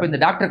doctor. இந்த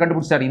டாக்டர்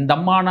கண்டுபிடிச்சாரு இந்த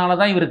அம்மானால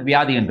தான் இவருக்கு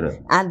வியாதி என்று.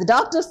 And the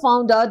doctor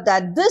found out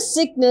that this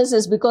sickness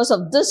is because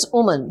of this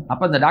woman.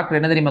 அப்ப இந்த doctor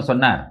என்ன தெரியுமா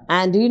சொன்னார்?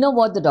 And do you know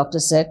what the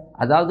doctor said?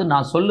 அதாவது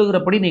நான்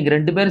சொல்லுகிறபடி நீங்க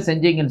 2 பேரும்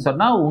செஞ்சீங்கன்னு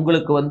சொன்னா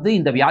உங்களுக்கு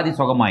இந்த வியாதி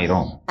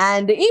சுகமாயிரும்.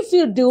 And if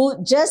you do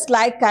just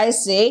like I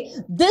say,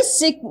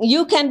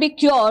 you can be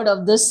cured of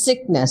this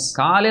sickness.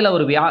 காலையில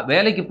ஒரு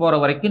வேலைக்கு போற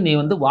வரைக்கும் நீ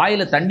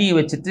வாயில தண்ணியை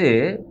வச்சிட்டு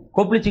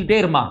கொப்பளிச்சிட்டே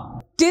இருமா.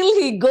 Till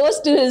he goes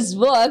to his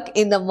work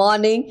in the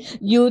morning,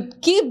 you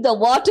keep the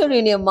water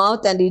in your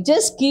mouth and you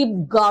just keep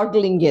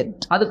gargling it.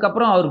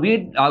 அதுக்கப்புறம்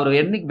அவர்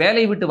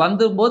வேலையை விட்டு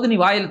வந்தபோது நீ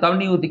வாயில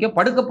தண்ணி ஊத்திக்க,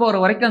 படுக்க போற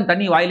வரைக்கும் அந்த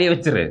தண்ணி வாயிலே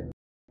வச்சிரு.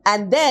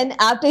 And then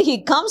after he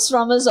comes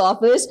from his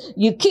office,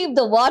 you keep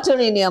the water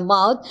in your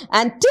mouth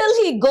and till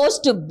he goes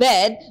to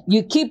bed,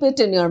 you keep it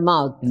in your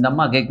mouth. இந்த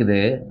அம்மா கேக்குது.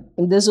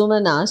 This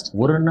woman asked,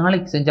 ஒரு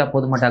நாளைக்கு செஞ்சா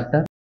போதுமா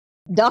doctor?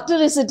 Doctor,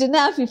 is it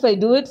enough if I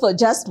do it for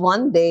just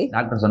 1 day?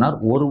 Doctor சொன்னார்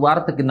ஒரு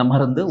வாரத்துக்கு இந்த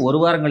மருந்து, ஒரு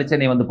வாரம் கழிச்சு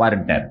நீ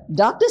பாருன்ட்டார்.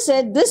 Doctor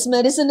said this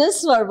medicine is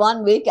for 1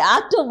 week.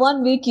 After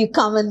 1 week you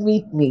come and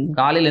meet me.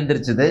 காலையில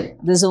எந்திரிச்சது.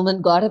 This woman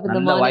got up in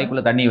the morning.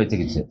 வாய்க்குள்ள தண்ணி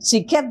வச்சிக்கிச்சு. She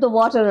kept the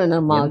water in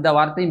her mouth. எந்த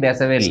வார்த்தையும்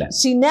பேசவே இல்ல.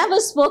 She never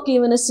spoke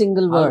even a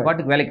single word. அவர்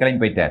பாட்டுக்கு வேலைக்கு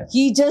கிளம்பி போயிட்டார்.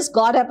 He just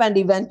got up and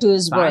he went to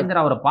his work.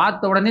 சாயந்தரம் அவரை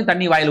பார்த்த உடனே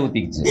தண்ணி வாயில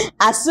ஊத்திக்கிச்சு.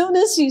 As soon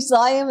as she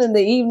saw him in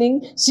the evening,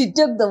 she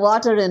took the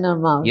water in her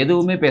mouth.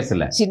 எதுவுமே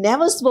பேசல. She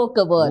never spoke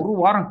a word. ஒரு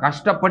வாரம்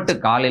கஷ்டப்பட்டு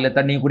காலையில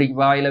தண்ணி குடிக்க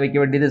வாயில வைக்க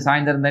வேண்டியது,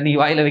 சாயந்தரம் தண்ணி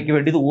வாயில வைக்க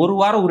வேண்டியது, ஒரு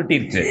வாரம்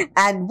உருட்டிருச்சு.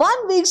 And 1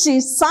 week she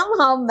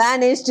somehow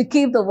managed to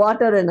keep the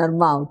water in her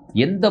mouth.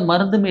 எந்த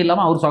மருந்துமே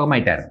இல்லாம அவர்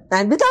சுகமாயிட்டார்.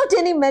 And without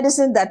any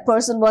medicine that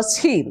person was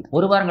healed.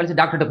 ஒரு வாரம் கழிச்சு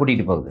டாக்டர்ட்ட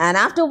கூட்டிட்டு போகுது.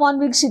 And after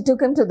 1 week she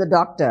took him to the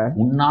doctor.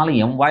 உன்னால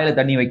என் வாயில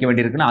தண்ணி வைக்க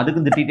வேண்டியிருக்குன்னு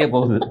அதுக்கு திட்டிட்டே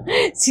போகுது.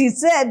 She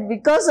said,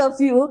 because of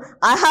you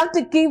I have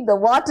to keep the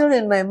water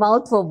in my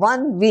mouth for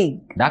 1 week.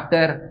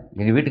 Doctor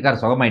எங்க வீட்டுக்கார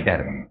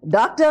சுகமாயிட்டாரு.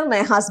 Doctor, my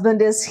husband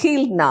is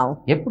healed now.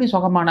 எப்படி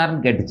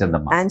சுகமானாருன்னு கேட்டுச்சு அந்த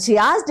அம்மா. And she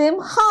asked him,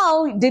 how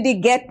did he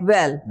get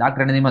well?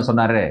 Doctor என்ன தெரியுமா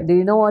சொன்னாரு? Do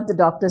you know what the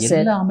doctor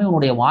said? எல்லாமே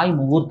உன்னுடைய வாய்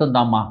முகூர்த்தம்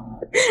தாம்மா.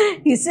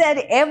 He said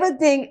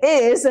everything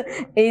is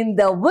in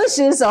the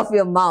wishes of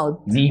your mouth.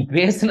 நீ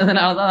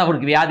பேசினதனால தான்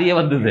அவருக்கு வியாதியே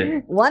வந்தது.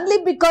 Only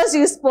because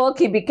you spoke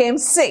he became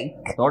sick.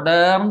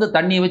 தொடர்ந்து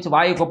தண்ணி வச்சு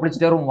வாயை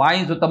கொப்பளிச்சிட்டே வரும்,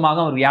 வாயும்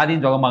சுத்தமாக ஒரு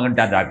வியாதியும்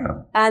சுகமாகன்றார் doctor.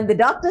 And the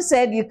doctor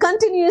said you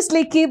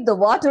continuously keep the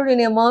water in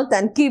your mouth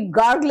and keep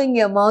gargling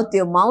your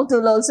mouth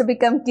will also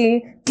become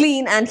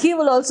clean and he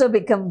will also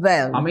become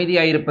well.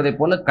 அமைதியாய் இருப்பதை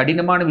போல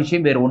கடினமான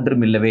விஷயம் வேறு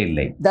ஒன்றும் இல்லவே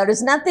இல்லை. There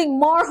is nothing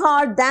more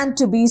hard than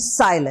to be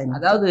silent.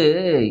 அதாவது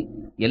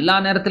எல்லா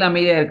நேரத்திலும்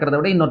அமைதியா இருக்கிறத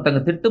விட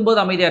இன்னொருத்தங்க திட்டும்போது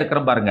அமைதியா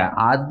இருக்கிறோம் பாருங்க,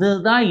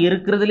 அதுதான்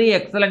இருக்கிறதுலயே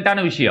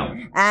எக்ஸலென்ட்டான விஷயம்.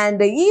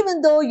 And even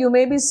though you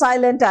may be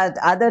silent at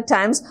other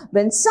times,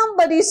 when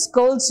somebody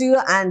scolds you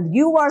and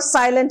you are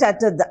silent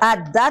at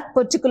that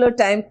particular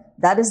time,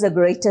 that is the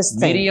greatest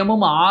thing.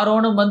 மிரியமும்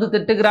ஆரோனும்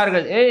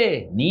திட்டுகிறார்கள், ஏய்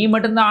நீ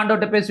மட்டும் தான்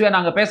ஆண்டவர்ட்ட பேசுவே,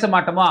 நாங்க பேச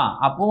மாட்டோமா?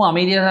 அப்பவும்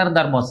அமைதியா தான்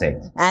இருந்தார் மோசே.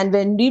 And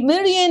when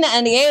Miriam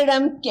and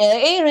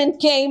Aaron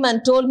came and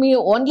told me,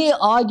 only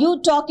are you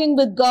talking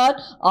with God?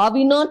 Are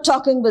we not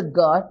talking with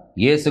God?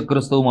 இயேசு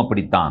கிறிஸ்துவும்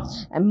அப்படித்தான்.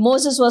 And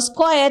Moses was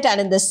quiet and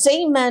in the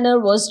same manner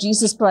was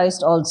Jesus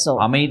Christ also.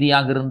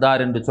 அமைதியாக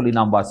இருந்தார் என்று சொல்லி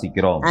நாம்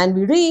வாசிக்கிறோம். And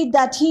we read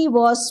that he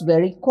was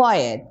very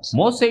quiet.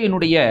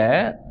 மோசேயினுடைய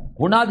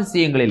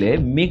குணாதிசயங்களிலே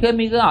மிக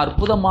மிக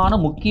அற்புதமான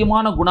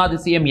முக்கியமான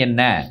குணாதிசயம்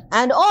என்ன?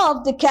 And of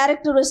the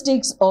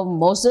characteristics of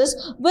Moses,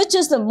 which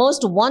is the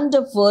most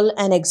wonderful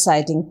and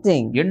exciting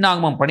thing.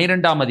 எண்ணாகமம்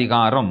 12ஆம்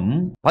அதிகாரம்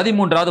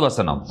 13வது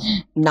வசனம்.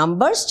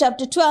 Numbers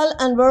chapter 12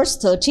 and verse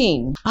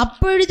 13.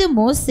 அப்பொழுது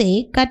மோசே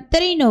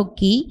கர்த்தரை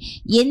நோக்கி,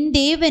 என்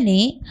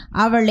தேவனே,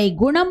 அவளை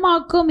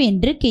குணமாக்கும்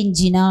என்று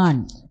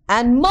கெஞ்சினான்.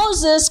 And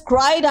Moses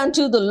cried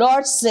unto the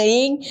Lord,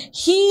 saying,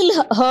 Heal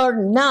her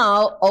now,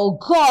 O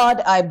God,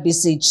 I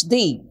beseech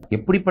thee.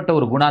 எப்படிப்பட்ட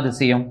ஒரு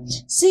குணாதிசயம்!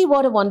 See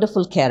what a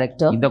wonderful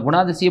character. இந்த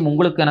குணாதிசயம்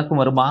உங்களுக்கு எனக்கும்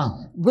வருமா?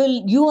 Will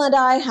you and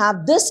I have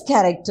this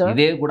character?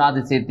 இதே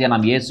குணாதிசயத்தை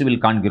நாம் இயேசுவில்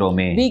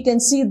காண்கிறோமே. We can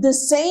see the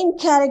same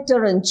character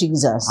in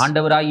Jesus.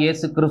 ஆண்டவராய்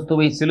இயேசு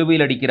கிறிஸ்துவை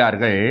சிலுவையில்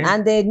அடிக்கிறார்கள்.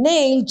 And they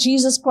nailed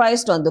Jesus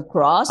Christ on the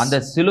cross. அந்த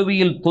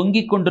சிலுவையில்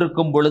தொங்கிக்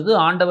கொண்டிருக்கும் பொழுது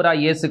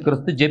ஆண்டவராய் இயேசு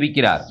கிறிஸ்து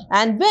ஜெபிக்கிறார்.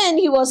 And when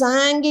he was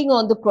hanging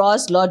on the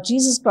cross, Lord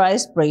Jesus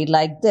Christ prayed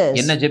like this.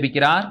 என்ன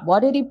ஜெபிக்கிறார்?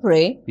 What did he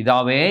pray?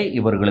 பிதாவே,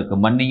 இவர்களுக்கு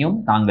மன்னியும்,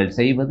 தாங்கள்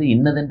செய்வது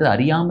இன்னதென்று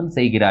அறியாமல்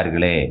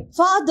செய்கிறார்களே.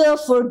 Father,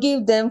 forgive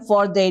them,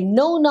 for they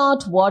know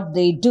not what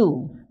they do.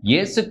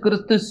 இயேசு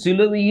கிறிஸ்து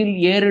சிலுவையில்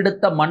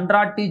ஏறெடுத்த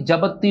மன்றாட்டி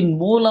ஜெபத்தின்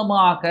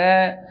மூலமாக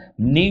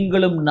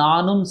நீங்களும்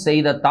நானும்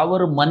செய்த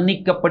தவறு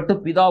மன்னிக்கப்பட்டு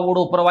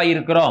பிதாவோடு ஒப்புரவாய்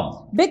இருக்கிறோம்.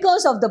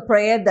 Because of the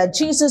prayer that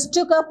Jesus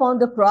took up on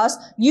the cross,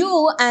 you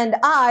and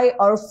I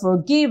are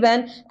forgiven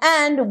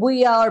and we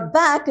are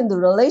back in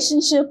the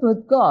relationship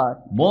with God.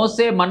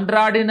 மோசே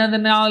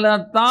மன்றாடினதினால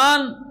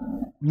தான்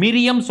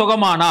Miriam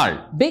சுகமானாள்.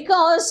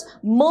 Because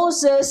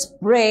Moses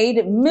prayed,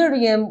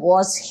 Miriam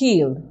was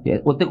healed.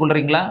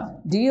 ஒத்துக்கொள்றீங்களா?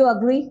 Do you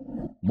agree?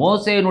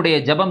 மோசேனுடைய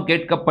ஜெபம்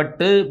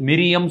கேட்கப்பட்டு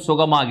Miriam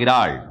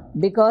சுகமாகிறாள்.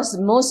 Because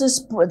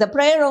the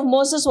prayer of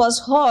Moses was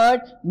heard,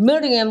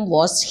 Miriam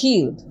was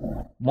healed.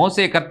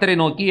 மோசே கர்த்தரை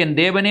நோக்கி, என்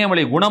தேவனே,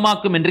 அவளை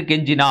குணமாக்கும் என்று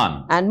கெஞ்சினான்.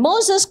 And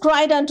Moses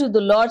cried unto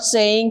the Lord,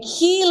 saying,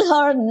 Heal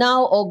her now,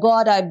 O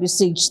God, I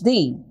beseech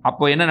thee.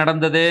 அப்போ என்ன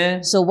நடந்தது?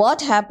 So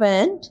what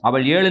happened?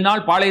 அவள் 7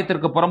 நாள்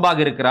பாளையத்திற்கு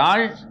புறம்பாக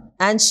இருக்கிறாள்.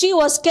 And she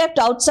was kept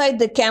outside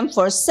the camp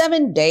for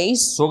 7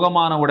 days.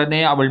 சுகமான உடனே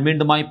அவள்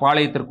மீண்டுமாய்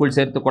பாளையத்திற்குள்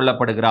சேர்த்துக்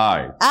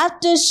கொள்ளப்படுகிறாள்.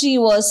 After she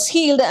was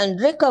healed and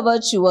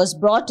recovered, she was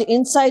brought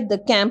inside the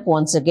camp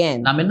once again.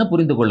 நாம் என்ன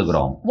புரிந்து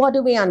கொள்கிறோம்? What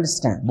do we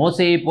understand?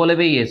 மோசேயை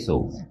போலவே இயேசு.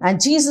 And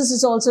Jesus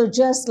is also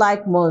just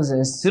like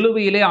Moses.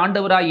 சிலுவையிலே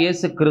ஆண்டவராய்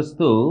இயேசு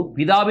கிறிஸ்து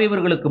பிதாவே,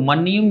 இவர்களுக்கு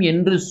மன்னியும்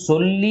என்று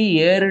சொல்லி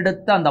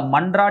ஏறெடுத்த அந்த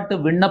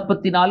மன்றாட்டு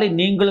விண்ணப்பத்தினாலே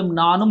நீங்களும்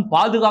நானும்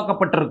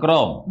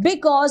பாதுகாக்கப்பட்டிருக்கிறோம்.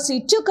 Because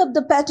he took up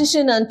the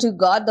petition unto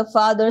God the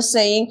Father,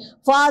 saying,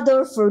 Father,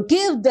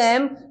 forgive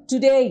them.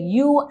 Today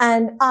you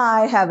and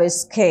I have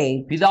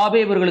escaped. பிதாவே,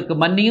 இவர்களுக்கு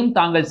மன்னியும்,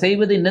 தாங்கள்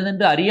செய்வது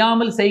இன்னதென்று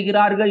அறியாமல்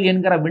செய்கிறார்கள்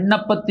என்கிற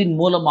விண்ணப்பத்தின்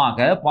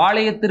மூலமாக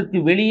பாளையத்திற்கு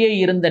வெளியே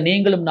இருந்த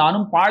நீங்களும்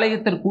நானும்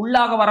பாளையத்திற்கு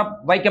உள்ளாக வர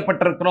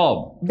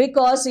வைக்கப்பட்டிருக்கிறோம்.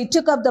 Because he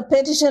took up the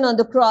petition on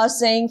the cross,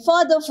 saying,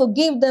 Father,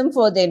 forgive them,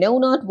 for they know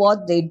not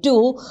what they do.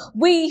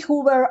 We who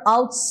were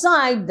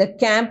outside the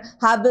camp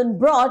have been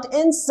brought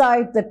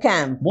inside the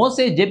camp.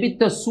 மோசே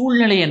ஜெபித்த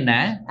சூழ்நிலை என்ன?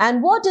 And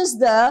what is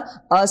the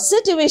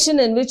situation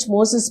in which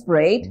Moses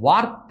prayed?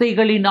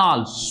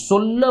 வார்த்தைகளினால்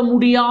சொல்ல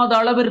முடியாத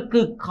அளவிற்கு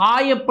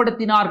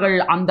காயப்படுத்தினார்கள்.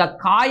 அந்த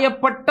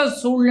காயப்பட்ட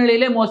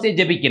சூழ்நிலையிலே மோசே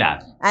ஜெபிக்கிறார்.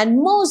 And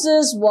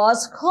Moses was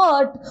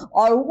hurt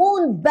or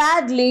wounded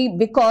badly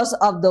because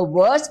of the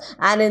words,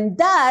 and in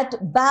that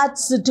bad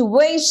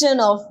situation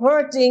of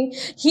hurting,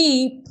 he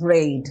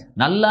prayed.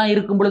 நல்லா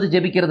இருக்கும் பொழுது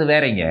ஜெபிக்கிறது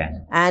வேறங்க.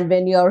 And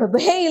when you are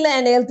hale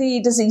and healthy,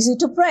 it is easy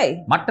to pray.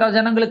 மற்ற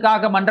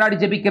ஜனங்களுக்காக மன்றாடி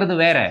ஜெபிக்கிறது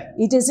வேற.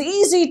 It is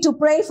easy to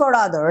pray for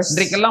others.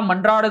 இன்றைக்கெல்லாம்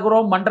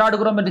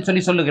மன்றாடுகிறோம் என்று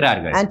சொல்லி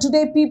சொல்லுகிறார்கள். And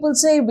today people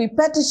say we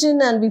petition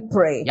and we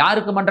pray.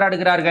 யாருக்கு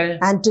மன்றாடுகிறார்கள்?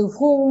 And to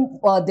whom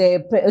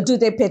do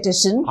they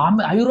petition?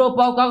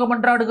 ஐரோப்பாவுக்காக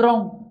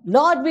மன்றாடுகிறோம்.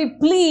 Lord, we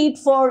plead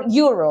for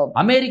Europe.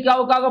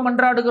 அமெரிக்காவுக்காக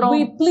மன்றாடுகிறோம்.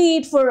 We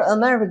plead for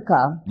America.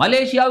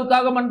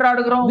 மலேசியாவுக்காக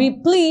மன்றாடுகிறோம். We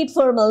plead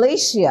for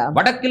Malaysia.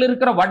 வடக்கில்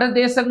இருக்கிற வட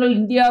தேசங்கள்,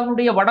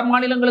 இந்தியாவுடைய வட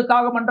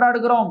மாநிலங்களுக்காக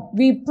மன்றாடுகிறோம்.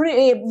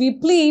 We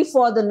plead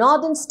for the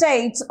northern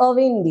states of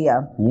India.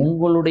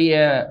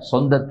 உங்களுடைய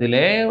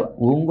சொந்தத்திலே,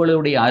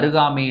 உங்களுடைய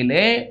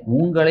அருகாமையிலே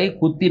உங்களை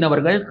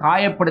குத்தினவர்கள்,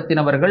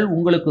 காயப்படுத்தினவர்கள்,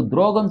 உங்களுக்கு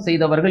துரோகம்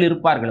செய்தவர்கள்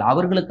இருப்பார்கள்.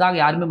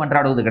 அவர்களுக்காக யாருமே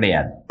மன்றாடுவது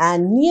கிடையாது.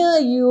 And near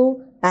you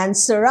and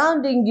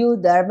surrounding you,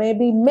 there may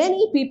be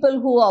many people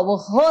who have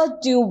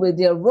hurt you with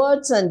their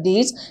words and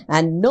deeds,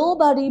 and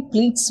nobody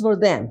pleads for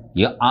them.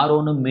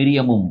 ஆரோனும்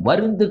மிரியமும்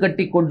வருந்து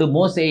கட்டிக்கொண்டு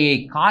மோசேயை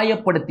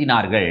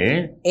காயப்படுத்தினார்கள்.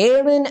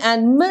 Aaron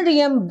and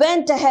Miriam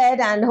went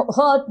ahead and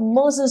hurt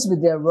Moses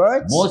with their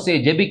words. மோசே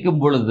ஜெபிக்கும்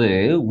பொழுது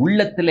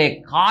உள்ளத்திலே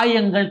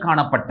காயங்கள்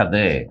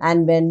காணப்பட்டது.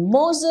 And when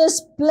Moses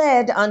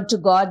pled unto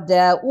God,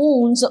 the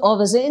wounds of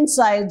his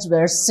insides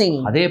were seen.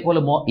 அதே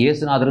போல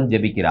இயேசுநாதரும்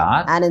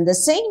ஜெபிக்கிறார். And in the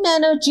same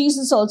manner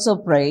Jesus also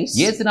prays.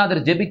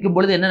 இயேசுநாதர் ஜெபிக்கும்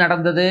பொழுது என்ன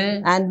நடந்தது?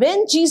 And when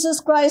Jesus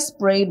Christ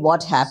prayed,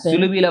 what happened?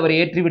 சிலுவையில் அவரை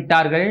ஏற்றி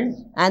விட்டார்கள்.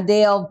 And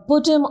they have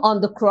put him on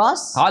the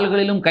cross.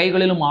 கால்களிலும்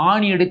கைகளிலும்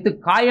ஆணி அடித்து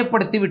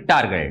காயப்படுத்தி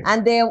விட்டார்கள்.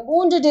 And they have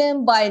wounded him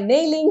by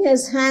nailing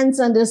his hands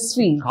and his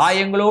feet.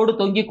 காயங்களோடு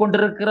தொங்கிக்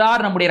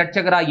கொண்டிருக்கிறார் நம்முடைய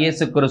இரட்சகராகிய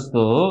இயேசு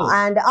கிறிஸ்து.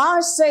 And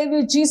our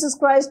Savior Jesus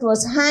Christ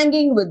was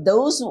hanging with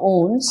those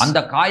wounds. அந்த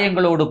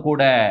காயங்களோடு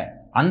கூட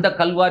அந்த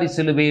கல்வாரி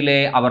சிலுவையிலே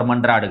அவர்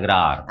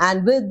மன்றாடுகிறார். And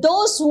with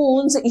those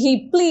wounds he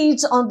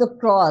pleads on the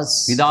cross.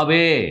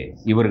 பிதாவே,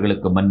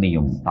 இவர்களுக்கு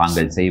மன்னியும்,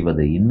 தாங்கள்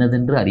செய்வது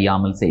இன்னதென்று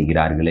அறியாமல்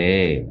செய்கிறார்களே.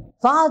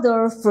 Father,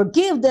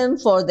 forgive them,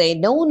 for they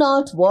know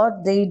not what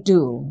they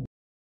do.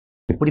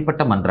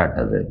 எப்படிப்பட்ட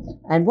மன்றாட்டது?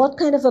 And what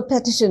kind of a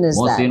petition is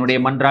that? மோசேயினுடைய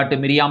மன்றாட்டு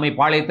மிரியாமை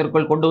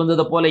பாளையத்திற்குள் கொண்டு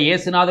வந்தது போல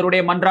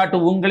இயேசுநாதருடைய மன்றாட்டு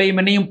உங்களையும்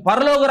என்னையும்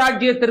பரலோக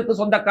ராஜ்யத்திற்கு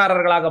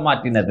சொந்தக்காரர்களாக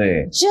மாற்றினது.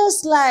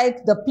 Just like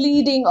the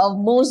pleading of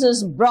Moses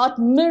brought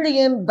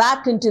Miriam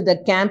back into the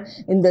camp,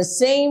 in the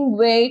same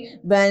way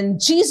when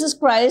Jesus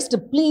Christ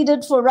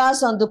pleaded for us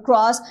on the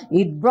cross,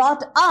 it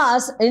brought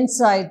us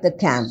inside the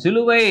camp.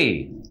 சிலுவை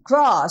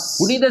Cross,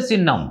 புனித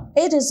சின்னம்.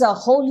 it is a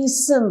holy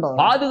symbol.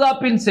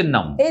 பாதுகாப்பின்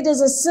சின்னம். It is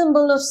a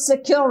symbol of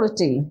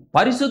security.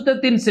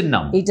 பரிசுத்தத்தின்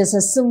சின்னம். It is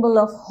a symbol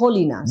of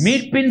holiness.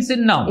 மீட்பின்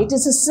சின்னம். It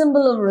is a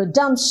symbol of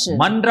redemption.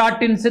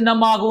 மன்றாட்டின்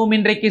சின்னமாகவும்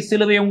இன்றைக்கு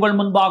சிலுவை உங்கள்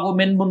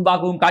முன்பாகவும் என்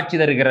முன்பாகவும் காட்சி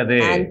தருகிறது.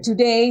 And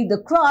today the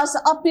cross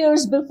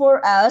appears before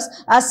us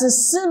as a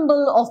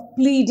symbol of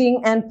pleading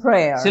and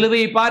prayer.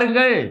 சிலுவையை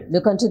பாருங்கள்.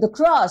 Look unto the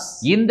cross.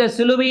 இந்த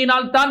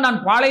சிலுவையினால் தான் நான்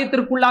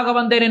பாளையத்திற்குள்ளாக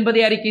வந்தேன்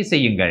என்பதை அறிக்கை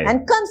செய்யுங்கள்.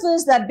 And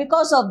confess that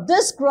because of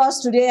this cross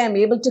today I am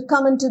able to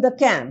come into the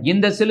camp.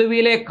 இந்த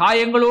சிலுவையிலே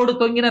காயங்களோடு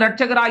தொங்கின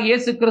இரட்சகராகிய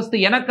இயேசு கிறிஸ்து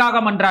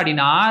எனக்காக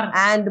மன்றாடினார்.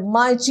 And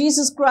my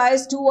Jesus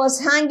Christ, who was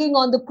hanging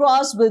on the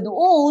cross with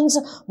wounds,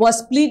 was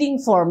pleading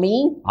for me.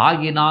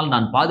 ஆகினால்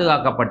நான்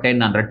பாதுகாக்கப்பட்டேன்,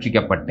 நான்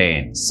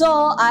ரட்சிக்கப்பட்டேன். So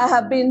I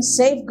have been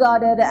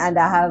safeguarded and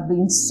I have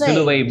been saved.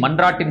 சிலுவை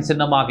மன்றாட்டின்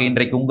சின்னமாக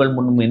இன்றைக்கு உங்கள்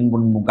முன்னும் என்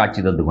முன்னும்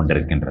காட்சி தந்து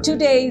கொண்டிருக்கின்றது.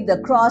 Today the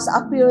cross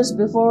appears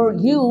before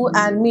you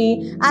and me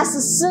as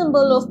a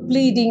symbol of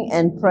pleading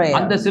and prayer.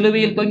 அந்த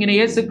சிலுவையில் தொங்கின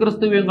இயேசு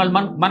கிறிஸ்துவை உங்கள்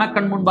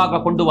மனக்கண் முன்பாக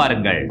கொண்டு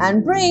வாருங்கள். And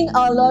bring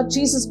our Lord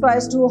Jesus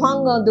Christ who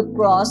hung on the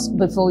cross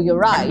before your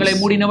eyes. கண்களை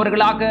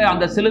மூடினவர்களாக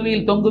அந்த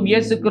சிலுவையில் தொங்கும்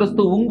இயேசு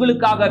கிறிஸ்து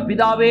உங்களுக்காக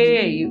பிதாவே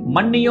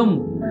மன்னியும்,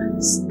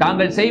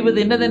 தாங்கள் செய்வது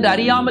என்னதென்று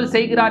அறியாமல்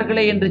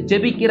செய்கிறார்களே என்று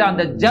ஜெபிக்கிற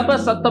அந்த ஜெப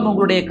சத்தம்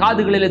உங்களுடைய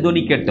காதுகளிலே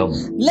தொனிக்கட்டும்.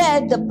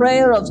 Let the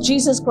prayer of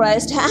Jesus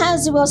Christ as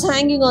he was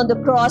hanging on the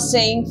cross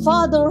saying,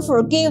 Father,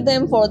 forgive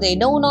them, for they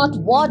know not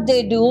what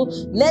they do,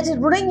 let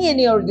it ring in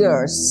your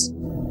ears.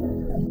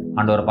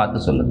 ஆண்டவரை பார்த்து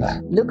சொல்லுங்க.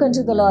 Look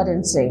unto the Lord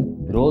and say,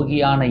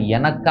 துரோகியான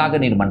எனக்காக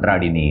நீர்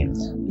மன்றாடினீர்.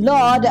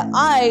 Lord,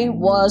 I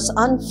was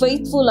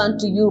unfaithful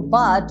unto you,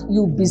 but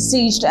you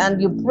beseeched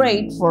and you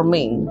prayed for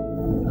me.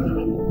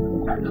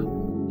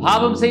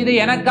 பாவம் செய்து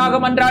எனக்காக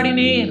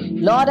மன்றாடினீர்.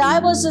 Lord, I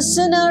was a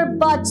sinner,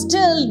 but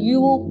still you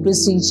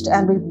beseeched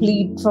and we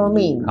plead for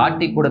me.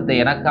 காட்டி கொடுத்த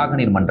எனக்காக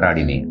நீர்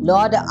மன்றாடினீர்.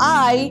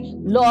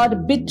 Lord,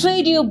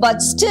 betrayed you, but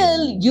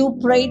still you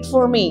prayed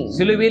for me.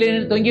 சிலுவையிலே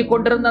தொங்கிக்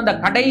கொண்டிருந்த அந்த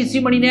கடைசி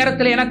மணி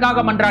நேரத்தில்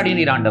எனக்காக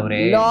மன்றாடினீர்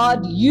ஆண்டவரே.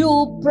 Lord, you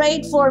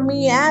prayed for me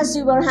as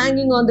you were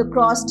hanging on the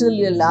cross till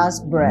your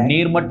last breath.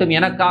 நீர் மட்டும்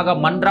எனக்காக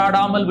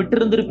மன்றாடாமல்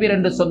விட்டிருந்திருப்பீர்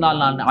என்று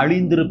சொன்னால் நான்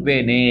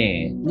அழிந்திருப்பேனே.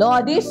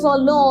 Lord, if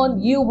alone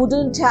you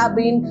wouldn't have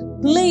been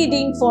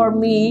pleading for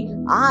me,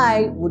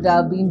 I would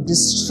have been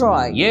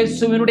destroyed.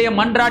 இயேசுவினுடைய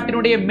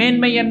மன்றாட்டினுடைய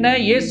மேன்மை என்ன?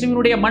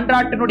 இயேசுவினுடைய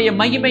மன்றாட்டினுடைய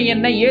மகிமை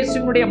என்ன?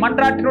 இயேசுவினுடைய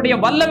மன்றாட்டினுடைய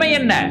வல்லமை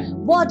என்ன?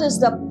 What is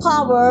the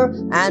power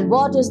and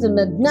what is the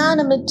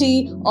magnanimity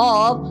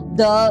of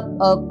the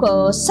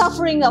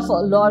suffering of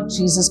our Lord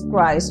Jesus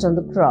Christ on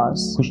the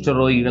cross?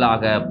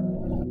 குஷ்டரோகிகளாக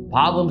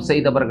பாவம்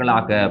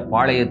செய்தவர்களாக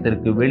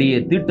பாளையத்திற்கு வெளியே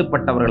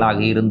தீட்டுப்பட்டவர்களாக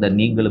இருந்த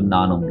நீங்களும்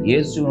நானும்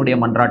இயேசுவினுடைய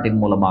மன்றாட்டின்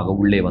மூலமாக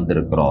உள்ளே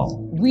வந்திருக்கிறோம்.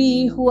 We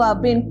who have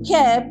been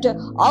kept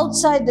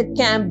outside the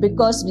camp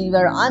because we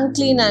were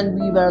unclean and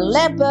we were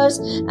lepers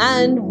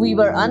and we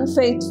were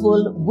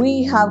unfaithful, we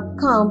have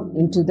come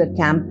into the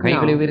camp now.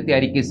 கைகளை உயர்த்தி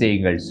அறிக்கை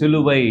செய்யுங்கள்.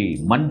 சிலுவை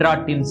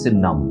மன்றாட்டின்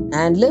சின்னம்.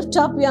 And lift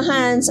up your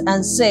hands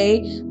and say,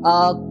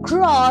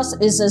 cross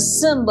is a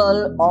symbol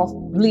of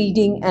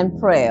pleading and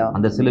prayer.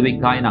 அந்த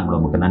சிலுவைக்காய் நாங்கள்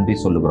உமக்கு நன்றி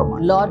சொல்லுகிறோம்.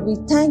 Lord, we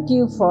thank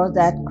you for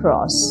that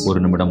cross. ஒரு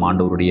நிமிடம்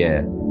ஆண்டவருடைய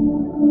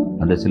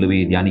அந்த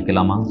சிலுவையை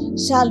தியானிக்கலாமா?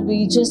 Shall we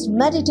just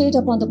meditate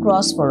upon the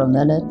cross for a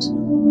minute?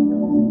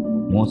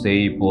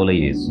 மோசேயை போல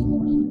இயேசு.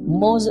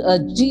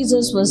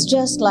 Jesus was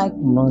just like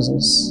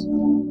Moses.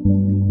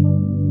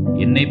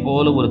 என்னை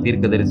போல ஒரு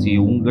தீர்க்கதரிசி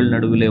உங்கள்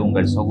நடுவிலே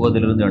உங்கள்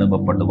சகோதரரிலிருந்து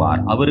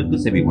எழுப்பப்படுவார், அவருக்கு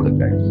செவி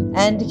கொடுங்கள்.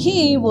 And he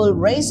will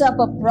raise up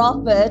a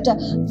prophet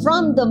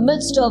from the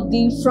midst of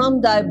thee,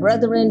 from thy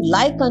brethren,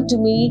 like unto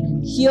me,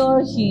 hear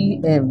he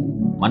him.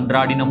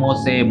 மன்றாடின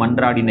மோசே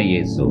மன்றாடின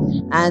இயேசு.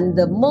 And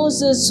the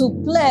Moses who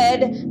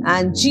pled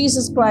and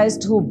Jesus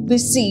Christ who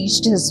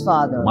beseeched his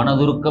father.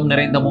 மனதுருக்கம்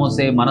நிறைந்த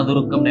மோசே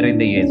மனதுருக்கம்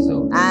நிறைந்த இயேசு.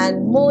 And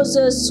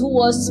Moses who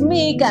was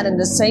meek, and in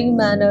the same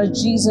manner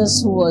Jesus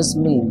who was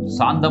meek.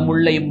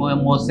 சாந்தமுள்ள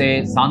மோசே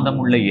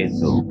சாந்தமுள்ள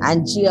இயேசு.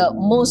 And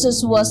Moses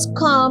who was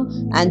calm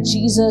and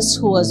Jesus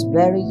who was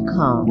very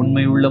calm.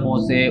 உண்மையுள்ள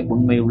மோசே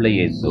உண்மையுள்ள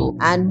இயேசு.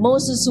 And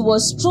Moses who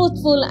was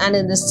truthful, and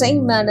in the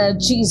same manner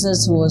Jesus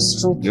who was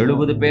truthful.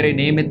 70 பேரை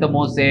நியமித்த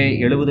மோசே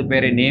 70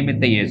 பேரை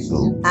நியமித்த இயேசு.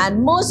 And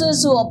Moses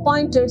who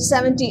appointed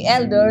 70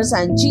 elders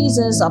and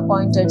Jesus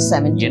appointed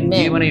 70 N men.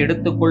 ஜீவனை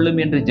எடுத்துக்கொள்ளும்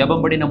என்று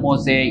ஜெபம் பண்ணின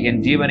மோசே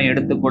என் ஜீவனை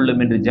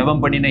எடுத்துக்கொள்ளும் என்று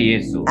ஜெபம் பண்ணின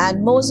இயேசு. And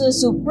Moses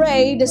who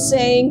prayed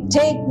saying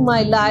take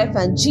my life,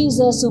 and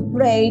Jesus who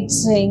prayed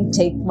saying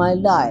take my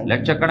life.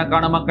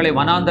 லட்சக்கணக்கான மக்களை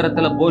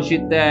வனாந்தரத்துல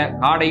போஷித்த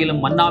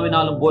காடையிலும்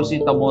மன்னாவினாலும்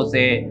போஷித்த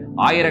மோசே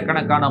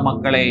ஆயிரக்கணக்கான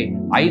மக்களை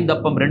 5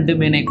 அப்பம் 2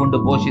 மீனை கொண்டு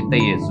போஷித்த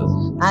இயேசு.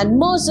 And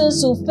Moses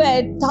who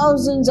fed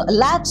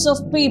lakhs of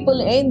people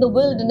in the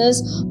wilderness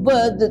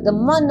with the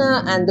manna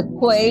and the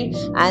quail,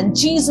 and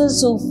Jesus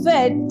who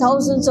fed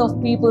thousands of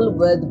people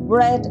with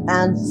bread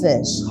and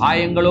fish.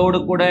 காயங்களோடு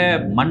கூட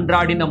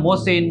மன்றாடின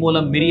மோசேயின்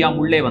மூலம் மிரியாம்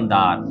உள்ளே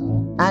வந்தார்.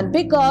 And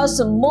because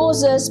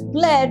Moses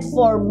pled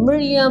for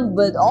Miriam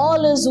with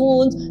all his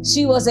wounds,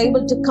 she was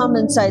able to come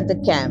inside the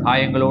camp.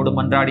 காயங்களோடு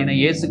மன்றாடின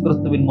இயேசு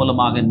கிறிஸ்துவின்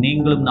மூலமாக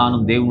நீங்களும்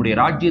நானும் தேவனுடைய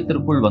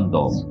ராஜ்யத்திற்குள்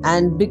வந்தோம்.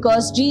 And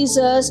because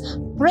Jesus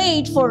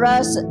prayed for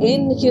us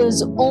in his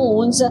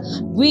wounds,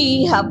 we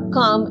have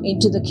come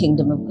into the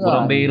kingdom of God.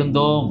 புறம்பே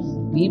இருந்தோம்.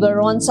 We were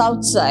once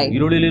outside.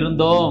 இருளில்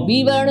இருந்தோம். We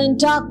were in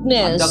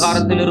darkness.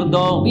 அந்தகாரத்தில்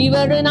இருந்தோம். We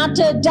were in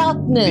utter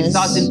darkness.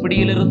 பிசாசின்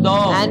பிடியில்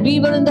இருந்தோம். And we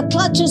were in the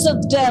clutches of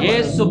devil.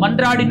 இயேசு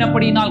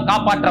மன்றாடினபடியினால்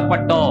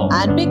காப்பாற்றப்பட்டோம்.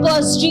 And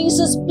because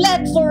Jesus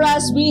pled for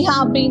us, we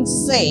have been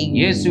saved.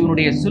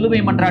 இயேசுவினுடைய சிலுவை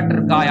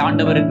மன்றாட்டிற்காய்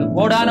ஆண்டவருக்கு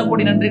கோடான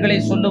கோடி நன்றிகளை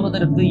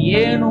சொல்லுவதற்கு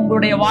ஏன்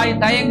உங்களுடைய வாய்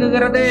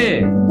தயங்குகிறது?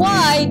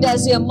 Why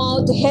does your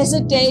mouth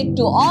hesitate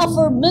to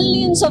offer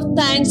millions of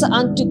thanks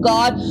unto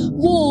God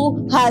who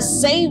has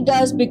saved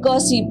us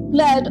because he pled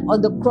on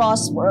the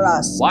cross for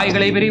us?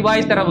 வாய்களை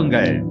விரிவாய்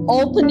திறவுங்கள்.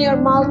 Open your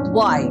mouth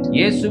wide.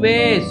 இயேசுவே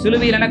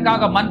சிலுவையில்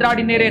எனக்காக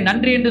மன்றாடினீரே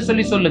நன்றி என்று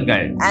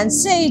சொல்லுங்கள். And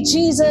say,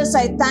 Jesus,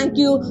 I thank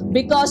you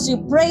because you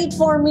prayed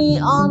for me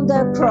on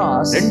the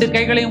cross. ரெண்டு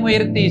கைகளையும்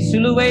உயர்த்தி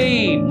சிலுவை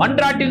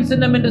மன்றாட்டின்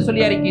சின்னம் என்று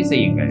சொல்லி அறிக்கை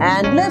செய்யுங்கள்.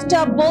 And lift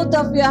up both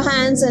of your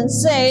hands and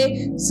say,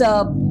 so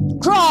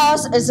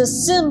cross is a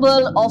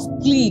symbol of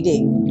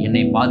pleading.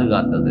 என்னை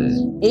பாதுகாத்தது.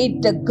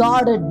 It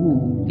guarded me.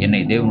 என்னை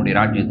தேவனுடைய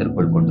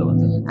ராஜ்யத்திற்குள் கொண்டு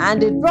வந்தது. And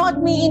it brought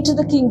me into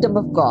the kingdom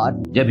of God.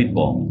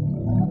 ஜெபிப்போம்.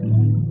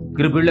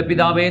 கிருபையுள்ள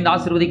பிதாவே, இந்த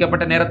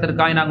ஆசீர்வதிக்கப்பட்ட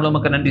நேரத்திற்காக நாங்கள்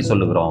உமக்கு நன்றி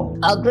சொல்லுகிறோம்.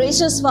 Our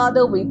gracious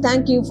Father, we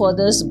thank you for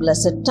this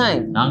blessed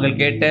time. நாங்கள்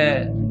கேட்ட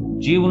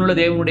ஜீவனுள்ள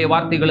தேவனுடைய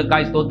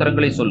வார்த்தைகளுக்காய்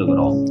ஸ்தோத்திரங்களை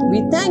சொல்லுகிறோம்.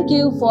 We thank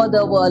you for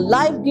the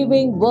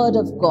life-giving word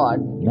of God.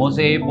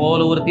 மோசேயை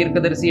போல ஒரு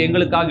தீர்க்கதரிசி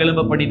எங்களுக்காக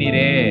எழும்ப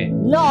பண்ணினீரே.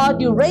 Lord,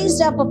 you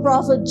raised up a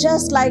prophet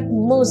just like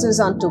Moses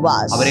unto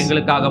us. அவர்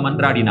எங்களுக்காக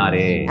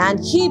மன்றாடினாரே. And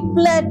he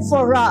pled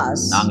for us.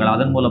 நாங்கள்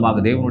அதன்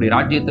மூலமாக தேவனுடைய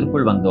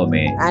ராஜ்யத்திற்குள்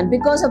வந்தோமே. And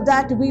because of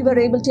that we were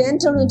able to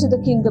enter into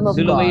the kingdom of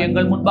God. சிலுவை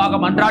எங்கள் முன்பாக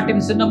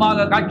மன்றாட்டின்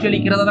சின்னமாக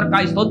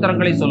காட்சியளிக்கிறதற்காய்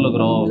ஸ்தோத்திரங்களை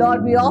சொல்லுகிறோம்.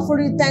 Lord, we offer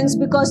you thanks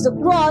because the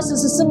cross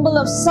is a symbol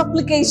of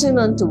supplication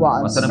unto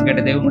us. வசனம்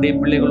கேட்ட தேவனுடைய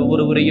பிள்ளைகள்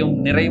ஒவ்வொருவரையும்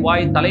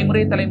நிறைவாய்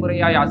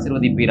தலைமுறையாய்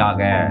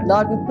ஆசீர்வதிப்பீராக.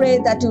 Lord, we pray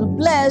that you'll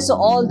bless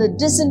all the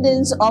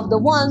descendants of the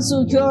ones who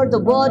hear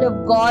the word of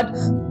God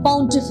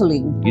bountifully.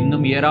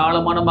 இன்னும்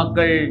ஏராளமான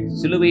மக்கள்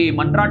சிலுவையை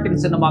மன்றாட்டின்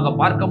சின்னமாக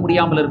பார்க்க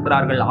முடியாமல்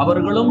இருக்கிறார்கள்.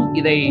 அவர்களும்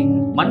இதை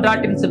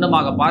மன்றாட்டின்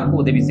சின்னமாக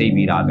பார்க்க உதவி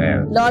செய்வீராக.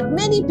 Lord,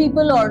 many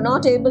people are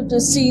not able to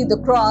see the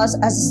cross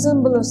as a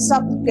symbol of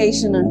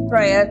supplication and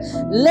prayer.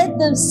 Let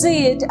them see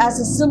it as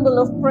a symbol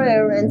of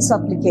prayer and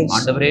supplication.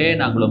 ஆண்டவரே,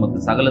 நாங்கள்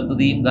உமக்கு சகல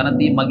துதியும்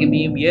கனத்தையும்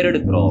மகிமையும்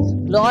ஏறெடுக்கிறோம்.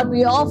 Lord,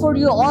 we offer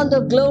you all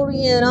the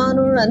glory and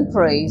honor and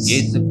praise.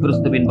 இயேசு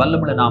கிறிஸ்துவின்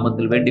வல்லமையுள்ள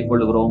நாமத்தில் வேண்டிக்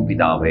கொள்கிறோம்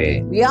பிதாவே.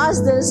 We ask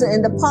this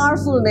in the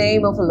powerful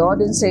name of our Lord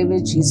and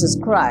Savior Jesus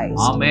Christ.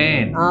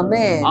 Amen.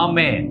 Amen.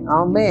 Amen.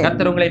 Amen.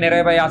 கர்த்தர் உங்களை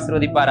நிறைவாய்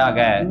ஆசீர்வதிப்பாராக.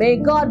 May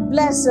God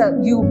bless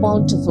you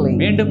bountifully.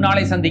 மீண்டும்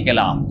நாளை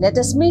சந்திக்கலாம். Let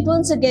us meet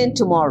once again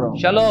tomorrow.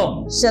 Shalom.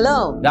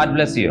 Shalom. God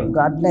bless you.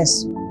 God bless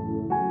you.